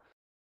know?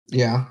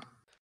 Yeah.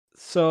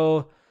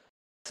 So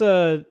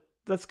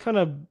that's kind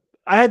of,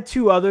 I had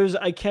 2 others.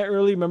 I can't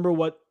really remember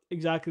what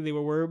exactly they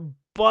were,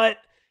 but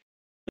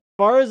as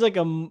far as like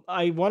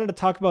I wanted to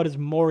talk about is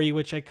Mori,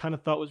 which I kind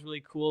of thought was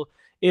really cool.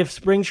 If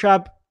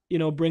Springtrap,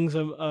 brings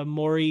a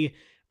Mori,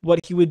 what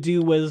he would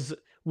do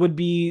would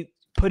be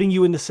putting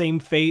you in the same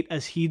fate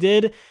as he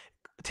did,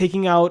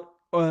 taking out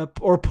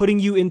or putting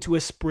you into a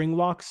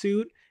Springlock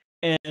suit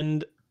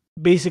and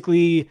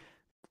basically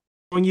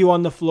throwing you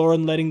on the floor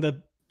and letting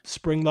the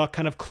Springlock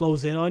kind of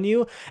close in on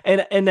you,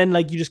 and then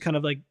like you just kind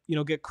of like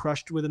get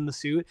crushed within the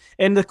suit.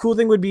 And the cool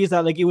thing would be is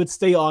that like it would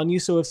stay on you,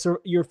 so if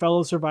your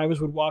fellow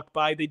survivors would walk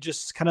by, they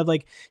just kind of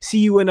like see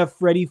you in a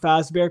Freddy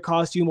Fazbear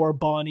costume or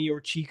Bonnie or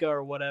Chica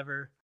or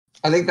whatever.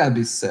 I think that'd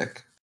be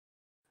sick.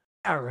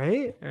 All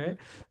right.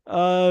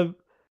 Anyways,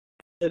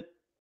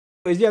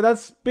 yeah,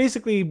 that's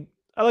basically,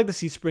 I like to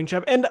see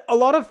Springtrap, and a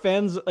lot of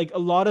fans, like a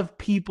lot of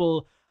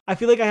people, I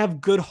feel like I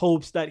have good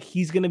hopes that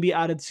he's gonna be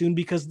added soon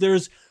because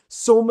there's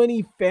so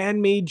many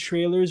fan-made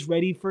trailers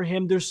ready for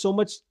him.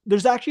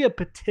 There's actually a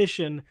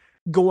petition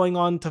going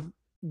on to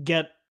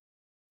get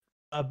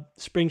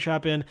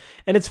Springtrap in,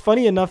 and it's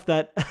funny enough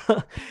that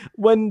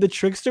when the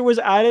Trickster was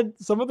added,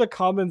 some of the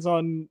comments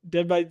on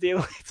Dead by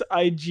Daylight's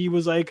IG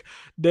was like,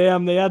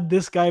 "Damn, they had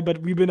this guy,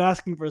 but we've been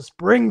asking for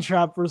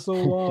Springtrap for so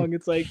long."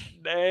 It's like,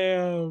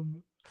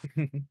 damn.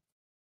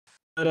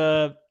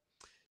 But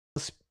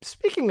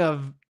speaking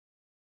of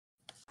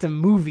the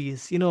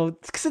movies,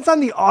 since I'm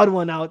the odd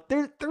one out,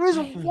 there is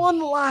one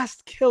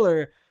last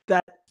killer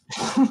that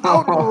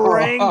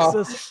outranks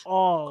us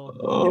all.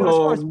 As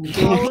far as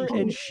power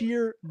and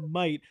sheer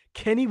might.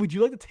 Kenny, would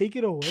you like to take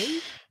it away?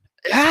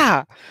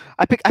 Yeah,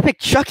 I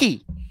picked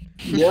Chucky.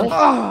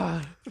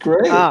 Yeah.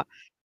 Great. Yeah,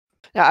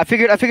 I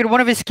figured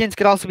one of his skins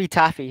could also be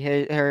Taffy,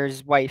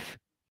 his wife.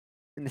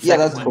 In the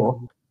that's one.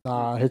 cool.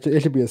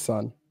 It should be a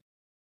son.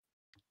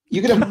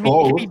 You could have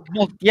both.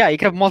 Yeah, you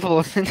could have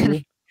multiple.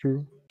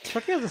 True.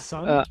 Chucky has a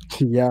son.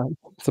 Yeah,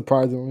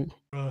 surprisingly.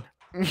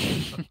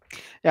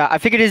 Yeah, I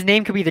figured his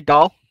name could be the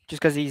doll,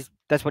 just because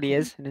that's what he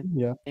is. And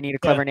Yeah. they need a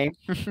clever name.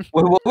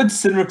 What would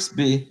Sinrix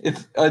be?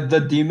 If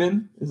the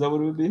demon? Is that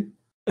what it would be?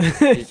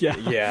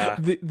 Yeah.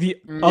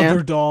 The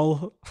other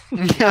doll.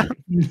 Yeah.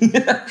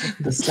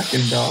 The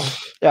second doll.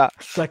 Yeah.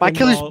 Second My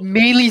killer's doll.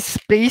 mainly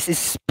space is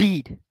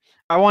speed.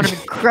 I want him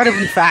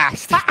incredibly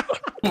fast.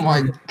 Oh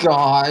my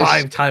gosh.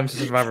 5 times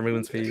the survivor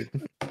movement speed.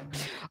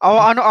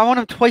 I want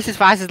him twice as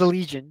fast as the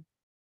Legion.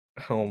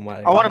 Oh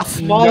my. I want him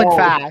small and No.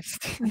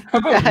 fast. How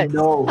about Yes.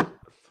 no?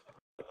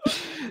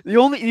 The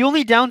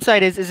only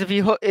downside is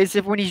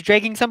if when he's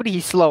dragging somebody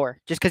he's slower,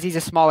 just because he's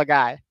a smaller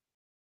guy.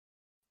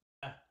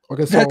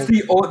 Okay, so That's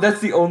the only. that's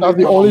the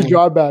only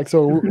drawback.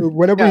 So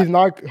whenever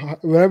Yeah.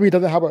 whenever he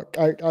doesn't have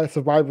a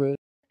survivor,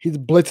 he's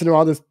blitzing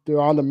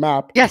around the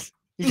map. Yes.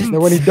 He's just,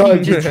 And when he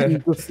does, he's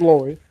just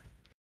slower.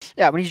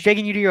 yeah, when he's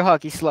dragging you to your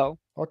hook, he's slow.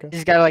 Okay.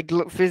 He's got to like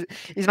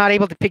he's not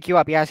able to pick you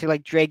up. He has to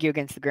like drag you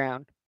against the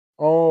ground.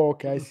 Oh,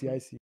 okay. I see.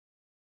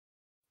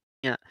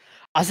 I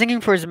was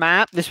thinking for his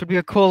map, this would be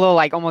a cool little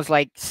like almost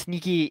like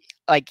sneaky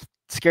like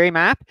scary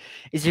map.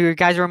 Is you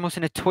guys are almost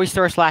in a toy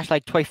store /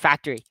 like toy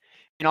factory,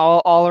 and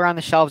all around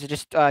the shelves are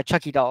just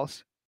Chucky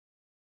dolls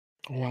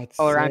Oh, that's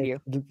all around sick.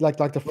 you. Like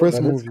the first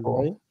that is movie,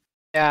 cool.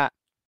 right?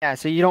 Yeah.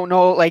 So you don't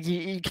know, like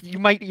you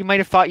might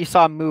have thought you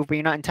saw a move, but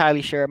you're not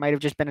entirely sure. It might have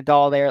just been a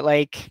doll there,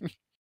 like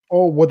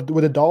Oh, would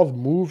the dolls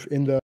move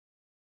in the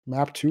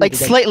map too? like Did,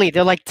 slightly.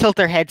 They'll like tilt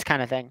their heads,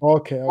 kind of thing.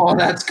 Okay. Oh,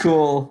 that's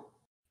cool.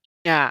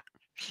 Yeah,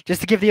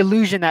 just to give the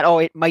illusion that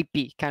it might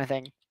be kind of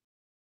thing.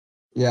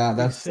 Yeah,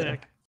 that's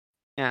sick.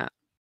 Yeah.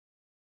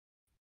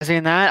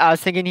 Saying that, I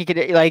was thinking he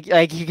could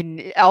like he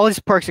can all his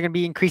perks are gonna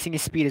be increasing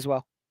his speed as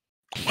well.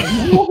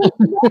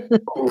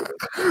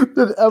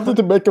 Did everything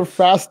to make him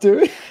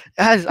faster.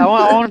 Yes, I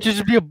want him to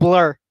just be a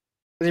blur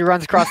as he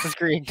runs across the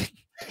screen.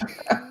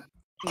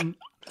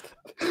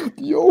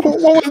 Yo, what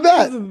was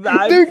that? Is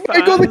that Dude,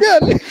 it goes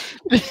fast?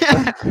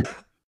 again.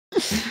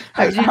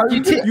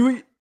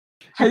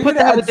 You put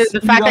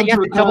the fact that you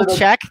have to double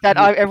check that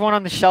everyone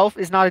on the shelf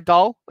is not a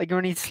doll, like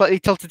when he slightly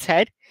tilts its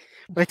head.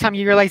 By the time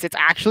you realize it's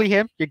actually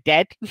him, you're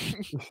dead.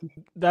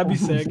 That'd be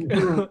sick.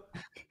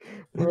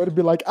 Or it'd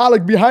be like,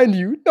 Alec, behind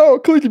you. No,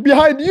 clearly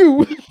behind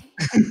you.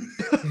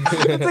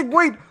 It's like,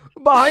 wait,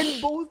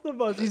 behind both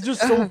of us. He's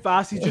just so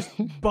fast. He's just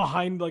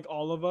behind like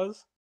all of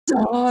us.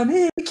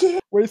 Sonic.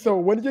 Wait, so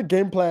when did your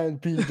game plan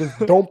be just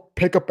don't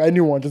pick up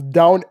anyone, just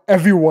down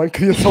everyone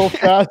because you're so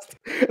fast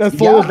and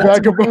slow as that's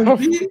drag what it would above?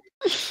 be.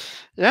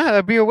 Yeah,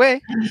 that'd be a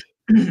way.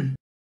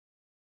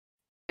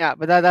 Yeah,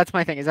 but that's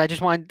my thing. Is I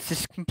just want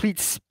just complete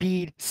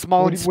speed,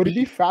 small and Would it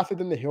be speed. faster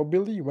than the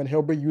hillbilly when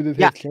hillbilly uses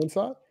Yeah. his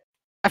chainsaw?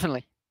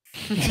 Definitely.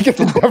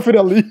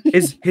 Definitely.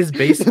 His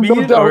base No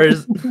speed doubt. or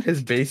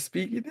his base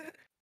speed?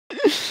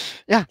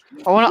 Yeah,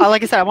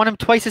 like I said, I want him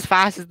twice as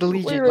fast as the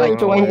Legion. Wait, Like,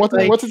 so twice, what's,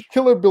 like what's his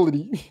killer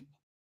ability?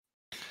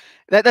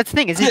 that's the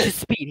thing. Is it's just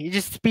speed. He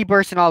just speed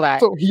burst and all that.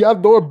 So he has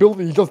no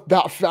ability, he's just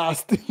that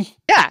fast.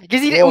 Yeah,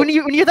 because Well- when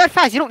you're that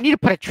fast, you don't need to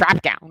put a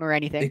trap down or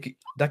anything.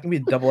 That can be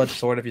a double-edged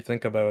sword if you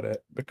think about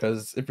it.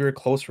 Because if you're at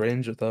close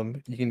range with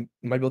them, you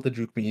might be able to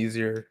juke me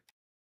easier.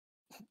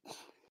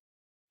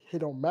 It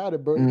don't matter,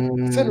 bro.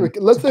 Mm, Cedric,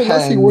 let's say you're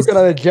depends. working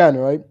on a gen,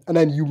 right? And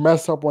then you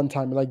mess up one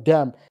time. You're like,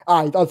 damn,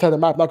 he's outside the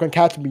map, not gonna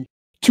catch me.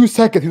 2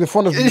 seconds, he's in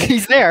front of me.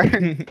 He's there.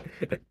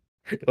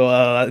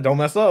 Well, don't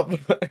mess up.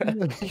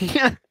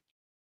 Yeah.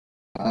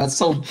 That's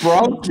so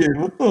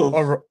broken. What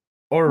the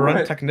or run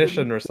Right.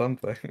 technician or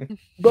something.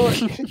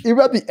 But even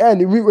at the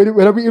end,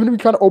 whenever even we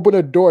can't open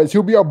the doors,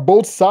 he'll be on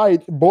both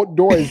sides, both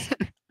doors.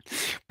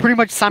 Pretty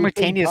much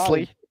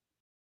simultaneously.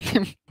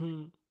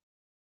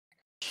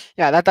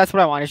 Yeah, that's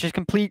what I want. It's just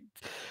complete,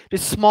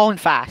 just small and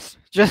fast.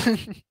 Just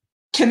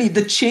Kenny,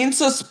 the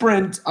chainsaw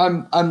sprint,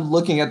 I'm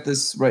looking at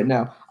this right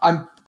now.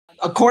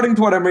 According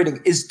to what I'm reading,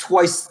 is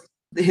twice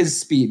his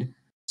speed.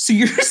 So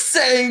you're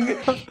saying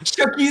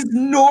Chucky's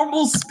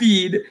normal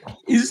speed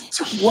is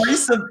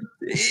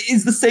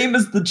the same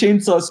as the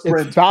chainsaw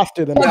sprint. It's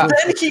faster than But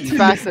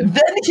that.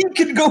 then he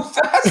can go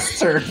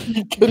faster.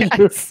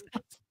 yes.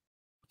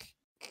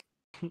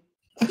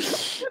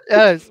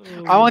 Yes.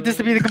 I want this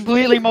to be the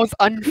completely most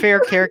unfair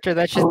character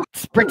that's just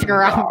sprinting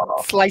around,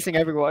 slicing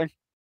everyone.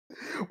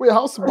 Wait,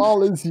 how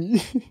small is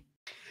he?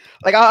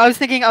 Like I was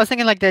thinking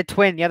like the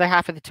twin, the other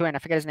half of the twin. I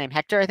forget his name.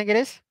 Hector, I think it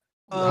is.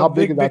 How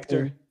big is that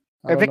Victor. thing?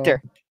 I Or don't know.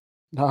 Victor.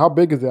 How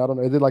big is it? I don't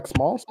know. Is it like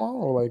small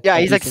or like? Yeah,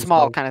 a he's like decent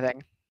small size? kind of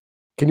thing.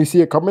 Can you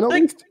see it coming at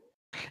Like- least?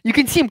 You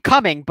can see him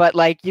coming, but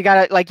like you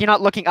gotta you're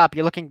not looking up,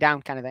 you're looking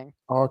down kind of thing.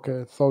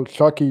 Okay, so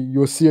Chucky,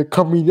 you'll see it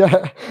coming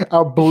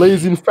at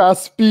blazing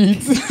fast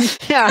speeds.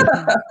 Yeah.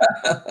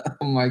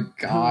 Oh my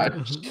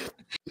god.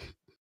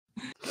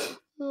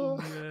 Oh,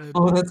 man.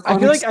 Oh, that's I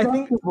feel like I think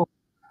unacceptable.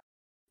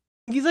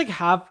 he's like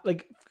half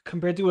like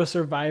compared to a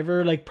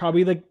survivor, like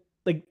probably like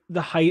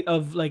the height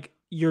of like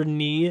your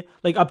knee,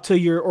 like up to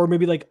your or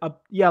maybe like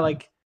up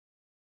like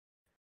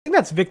I think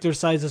that's Victor's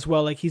size as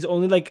well. Like he's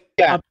only like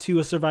Yeah. up to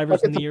a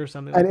survivor's Like, it's a- knee or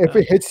something. And like if that.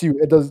 it hits you,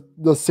 it does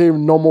the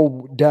same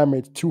normal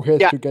damage. 2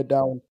 hits Yeah. to get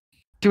down.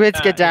 2 hits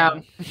get Yeah.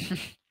 down.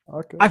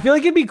 Okay. I feel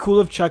like it'd be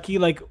cool if Chucky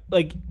like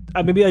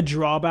maybe a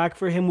drawback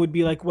for him would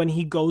be like when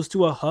he goes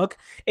to a hook,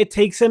 it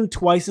takes him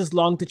twice as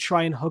long to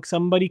try and hook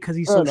somebody because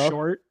he's Fair so enough.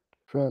 short.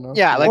 Fair enough.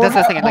 Yeah, like Or that's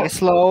the thing. how- Like a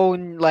slow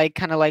and like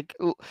kind of like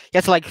he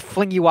has to like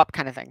fling you up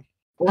kind of thing.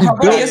 Or how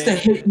about he has Yeah. to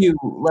hit you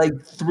like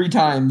 3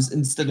 times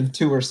instead of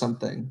 2 or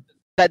something?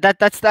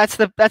 That's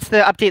the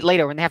update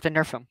later when they have to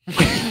nerf him.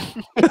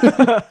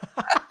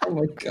 Oh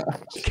my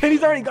god.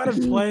 Kenny's already got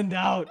it planned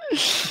out.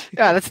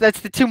 Yeah, that's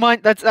the 2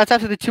 month. That's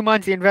after the 2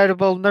 months, the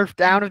inevitable nerf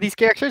down of these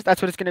characters.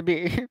 That's what it's gonna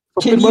be.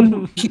 Can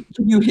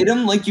you hit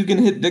him like you can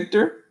hit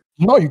Victor?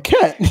 No, you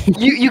can't.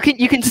 You can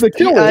He's a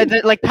killer.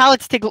 like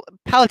pallets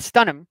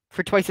stun him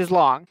for twice as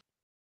long.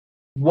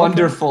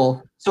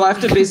 Wonderful. So I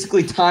have to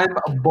basically time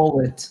a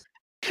bullet.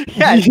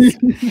 Yeah,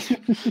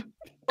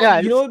 yeah.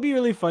 You know what would be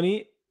really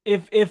funny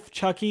if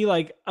Chucky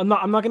like I'm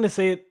not gonna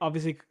say it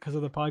obviously because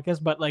of the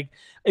podcast, but like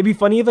it'd be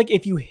funny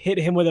if you hit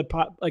him with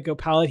a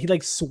pallet, he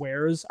like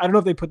swears. I don't know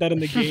if they put that in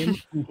the game.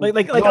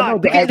 like No, no,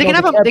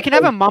 They can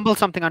have him mumble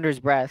something under his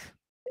breath.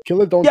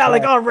 Killers don't. yeah,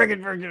 like talk. oh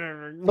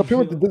friggin'. So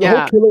people, the Yeah.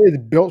 whole killer is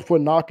built for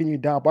knocking you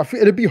down, but I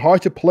feel it'd be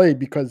hard to play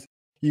because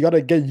you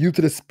gotta get used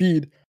to the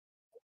speed.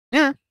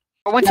 But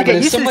once Yeah, you but get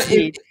if used to the someone-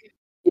 speed,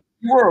 If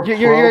you were a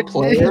You're- pro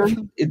player,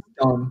 it's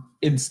done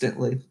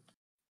instantly.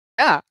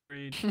 yeah.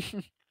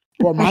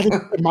 Well,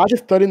 imagine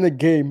studying the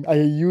game and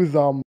you use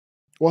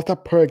what's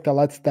that perk that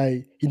lets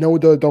the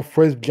the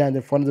first gen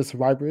in front of the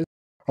survivors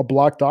are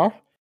blocked off,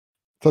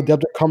 so they have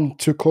to come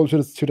too close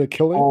to the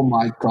killer. Oh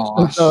my And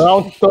gosh. the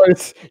round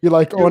starts, you're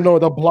like, oh no,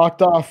 they're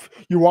blocked off.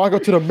 You walk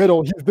up to the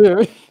middle, he's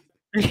there.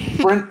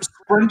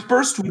 Sprint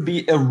burst would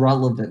be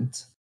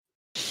irrelevant.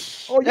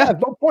 Oh yeah,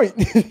 no point.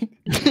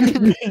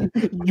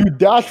 you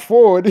dash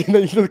forward and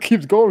then he just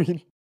keeps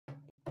going.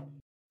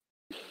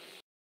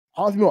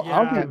 Honestly,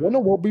 I don't know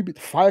what would be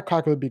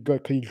firecracker would be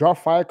good because you drop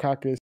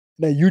firecrackers,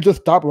 then you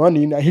just stop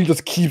running and he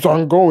just keeps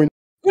on going.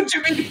 What do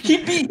you mean?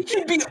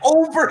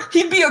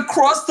 He'd be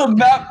across the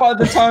map by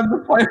the time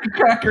the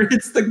firecracker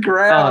hits the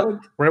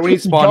ground. Right when you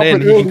spawn Drop in,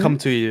 it he early. can come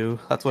to you.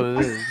 That's what it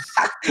is.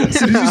 As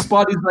soon as you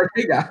spawn, he's like,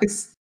 "Hey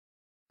guys."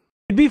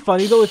 It'd be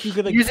funny though if you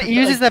could like put He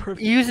uses like, that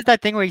he uses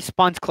that thing where he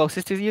spawns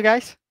closest to you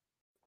guys.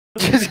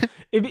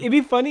 It'd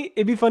be funny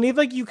if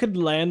like you could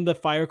land the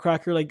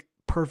firecracker like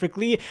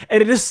perfectly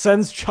and it just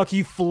sends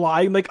Chucky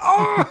flying like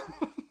oh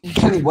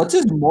Kenny, what's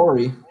his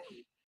Mori?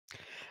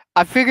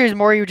 I figures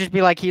Mori would just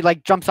be like he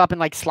like jumps up and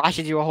like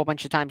slashes you a whole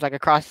bunch of times like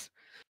across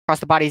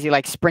the body as he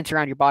like sprints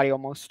around your body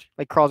almost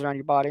like crawls around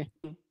your body.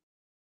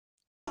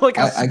 Like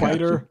a I got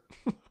spider.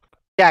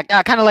 Yeah,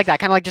 kind of like that,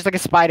 kind of like just like a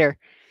spider,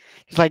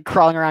 just like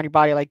crawling around your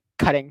body like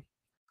cutting.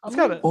 That's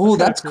kinda, Oh,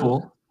 kinda that's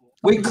cool.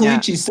 Wait, Yeah.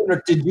 Kalichi,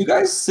 Cinder, did you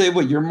guys say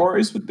what your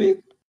Moris would be?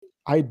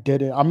 I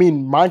didn't. I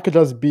mean, mine could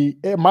just be.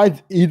 It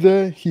might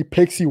either he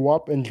picks you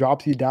up and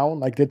drops you down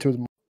like did to his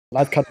mom.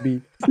 That could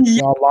be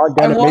Yeah, a long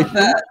I want animation.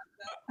 that.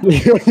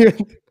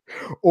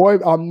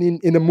 Or I mean,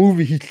 in the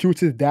movie, he shoots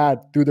his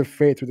dad through the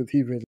face with the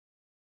TV.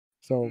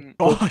 So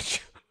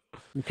Gosh.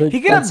 he picks-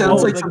 He could That have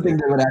sounds both, like like- something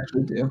they would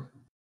actually do.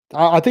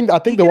 I think He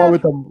the could one have-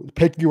 with them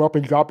picking you up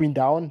and dropping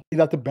down. I think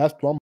that's the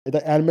best one.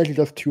 The animation is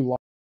just too long.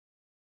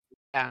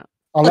 Yeah.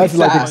 Unless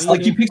Like like fast.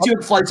 Like he picks you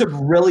up, flies up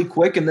really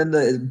quick, and then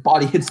the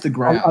body hits the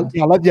ground.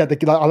 I like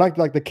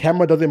the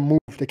camera doesn't move.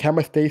 The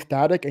camera stays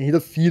static, and he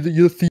just sees it.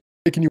 You just see it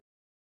picking you,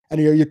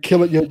 and you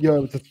kill it.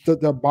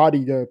 The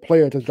body, the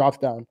player just drops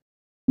down.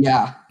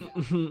 Yeah.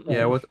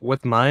 Yeah,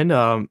 with mine,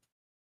 the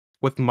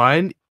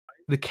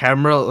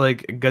camera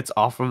like gets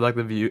off of like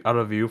the view out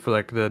of view for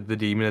like the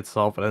demon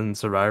itself and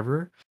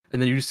survivor, and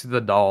then you just see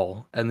the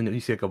doll, and then you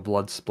see like a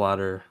blood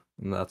splatter,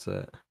 and that's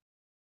it.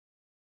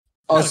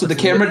 Oh, Yeah, so the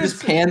it's- camera it's-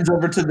 just pans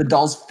over to the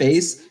doll's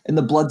face, and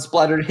the blood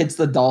splatter hits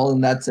the doll,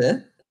 and that's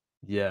it.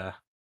 Yeah.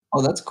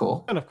 Oh, that's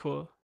cool. Kind of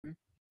cool.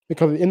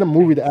 Because in the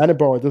movie, the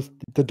Annabelle,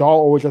 the doll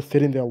always just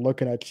sitting there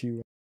looking at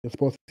you. You're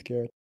supposed to be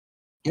scared.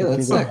 Yeah,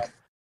 that's Yeah. sick.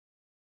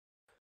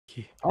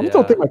 I'm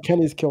still thinking like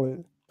Kenny's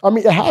killing. I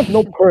mean, it has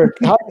no perk.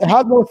 It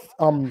has no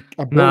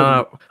ability.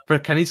 No, for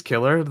Kenny's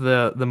killer,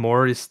 the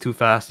more is too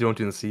fast. You don't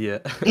even see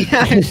it.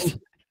 Yes.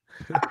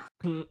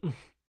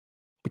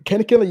 But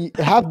Kenny killer, it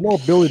has no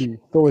ability,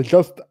 so it's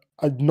just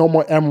a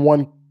normal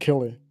M1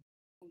 killer.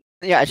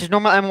 Yeah, it's just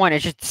normal M1.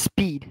 It's just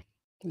speed.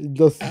 It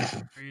just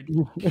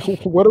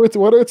what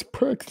are its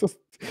perks? Just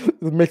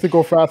it makes it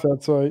go faster.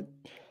 That's right.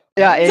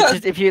 Yeah, it's Yeah.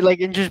 just if you like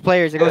injure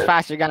players, it goes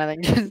faster, kind of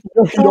thing.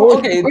 You know, Well,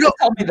 okay, no.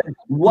 tell me then.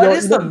 What No,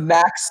 is no. the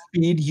max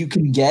speed you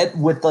can get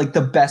with like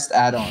the best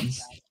add-ons?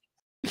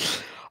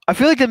 I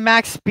feel like the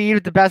max speed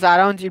with the best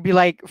add-ons, you'd be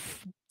like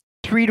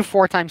 3 to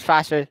 4 times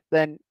faster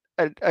than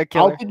a I'll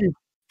killer. think you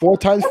 4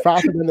 times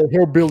faster than the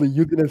hillbilly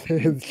using his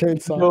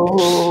chainsaw.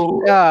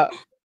 No, Yeah.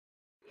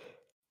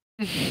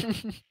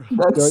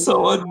 that's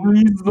so You gotta be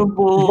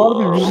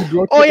unreasonable. really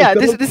good. Oh yeah,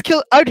 Instead this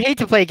kill. I would hate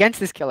to play against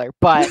this killer,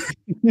 but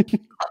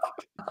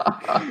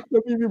of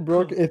even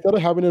broke. Instead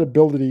of having an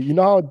ability, you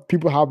know how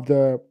people have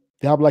they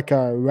have like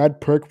a red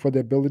perk for the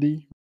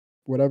ability,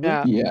 whatever.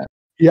 yeah. Yeah.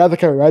 He has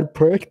like a red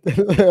perk. It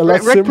Red,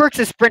 lets red him- perk's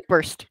a sprint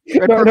burst.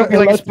 Red no, perk no, would be it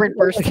like a lets- sprint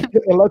burst.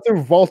 It lets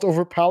him vault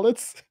over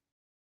pallets.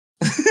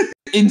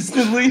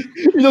 Instantly.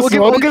 You just We'll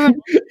give running,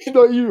 him- you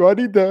know, you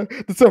running, the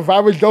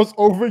survivor jumps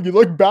over, you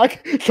look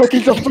back,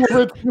 Chucky jumps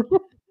over it too.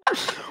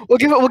 We'll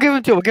give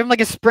him 2. We'll give him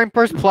like a sprint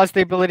burst plus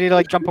the ability to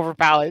like jump over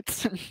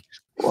pallets.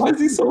 Why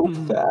is he so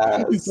He's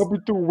fast?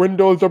 jumping through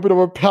windows, jumping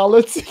over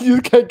pallets.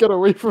 You can't get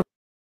away from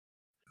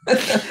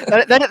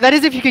that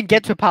is if you can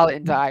get to a pallet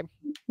in time.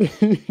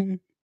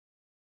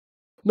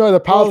 No,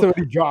 the pallets Oh.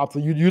 already dropped, so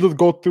you just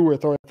go through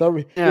it. So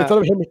Yeah. instead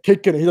of him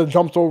kicking it, he just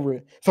jumps over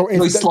it. So So he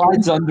instead,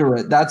 slides under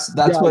it. That's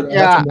Yeah, what.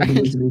 yeah. That's what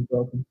made it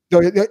broken.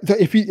 so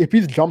if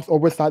he jumps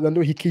over side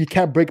under, he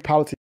can't break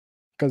pallets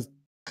because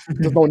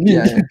there's no need.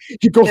 Yeah, yeah.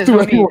 He goes There's through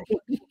no need.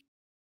 anyway.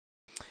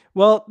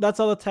 Well, that's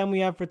all the time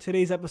we have for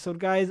today's episode,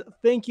 guys.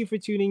 Thank you for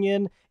tuning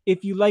in.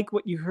 If you like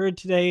what you heard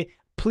today,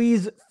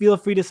 please feel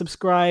free to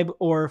subscribe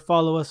or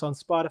follow us on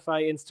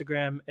Spotify,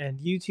 Instagram, and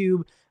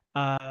YouTube.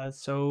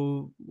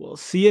 So we'll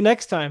see you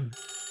next time.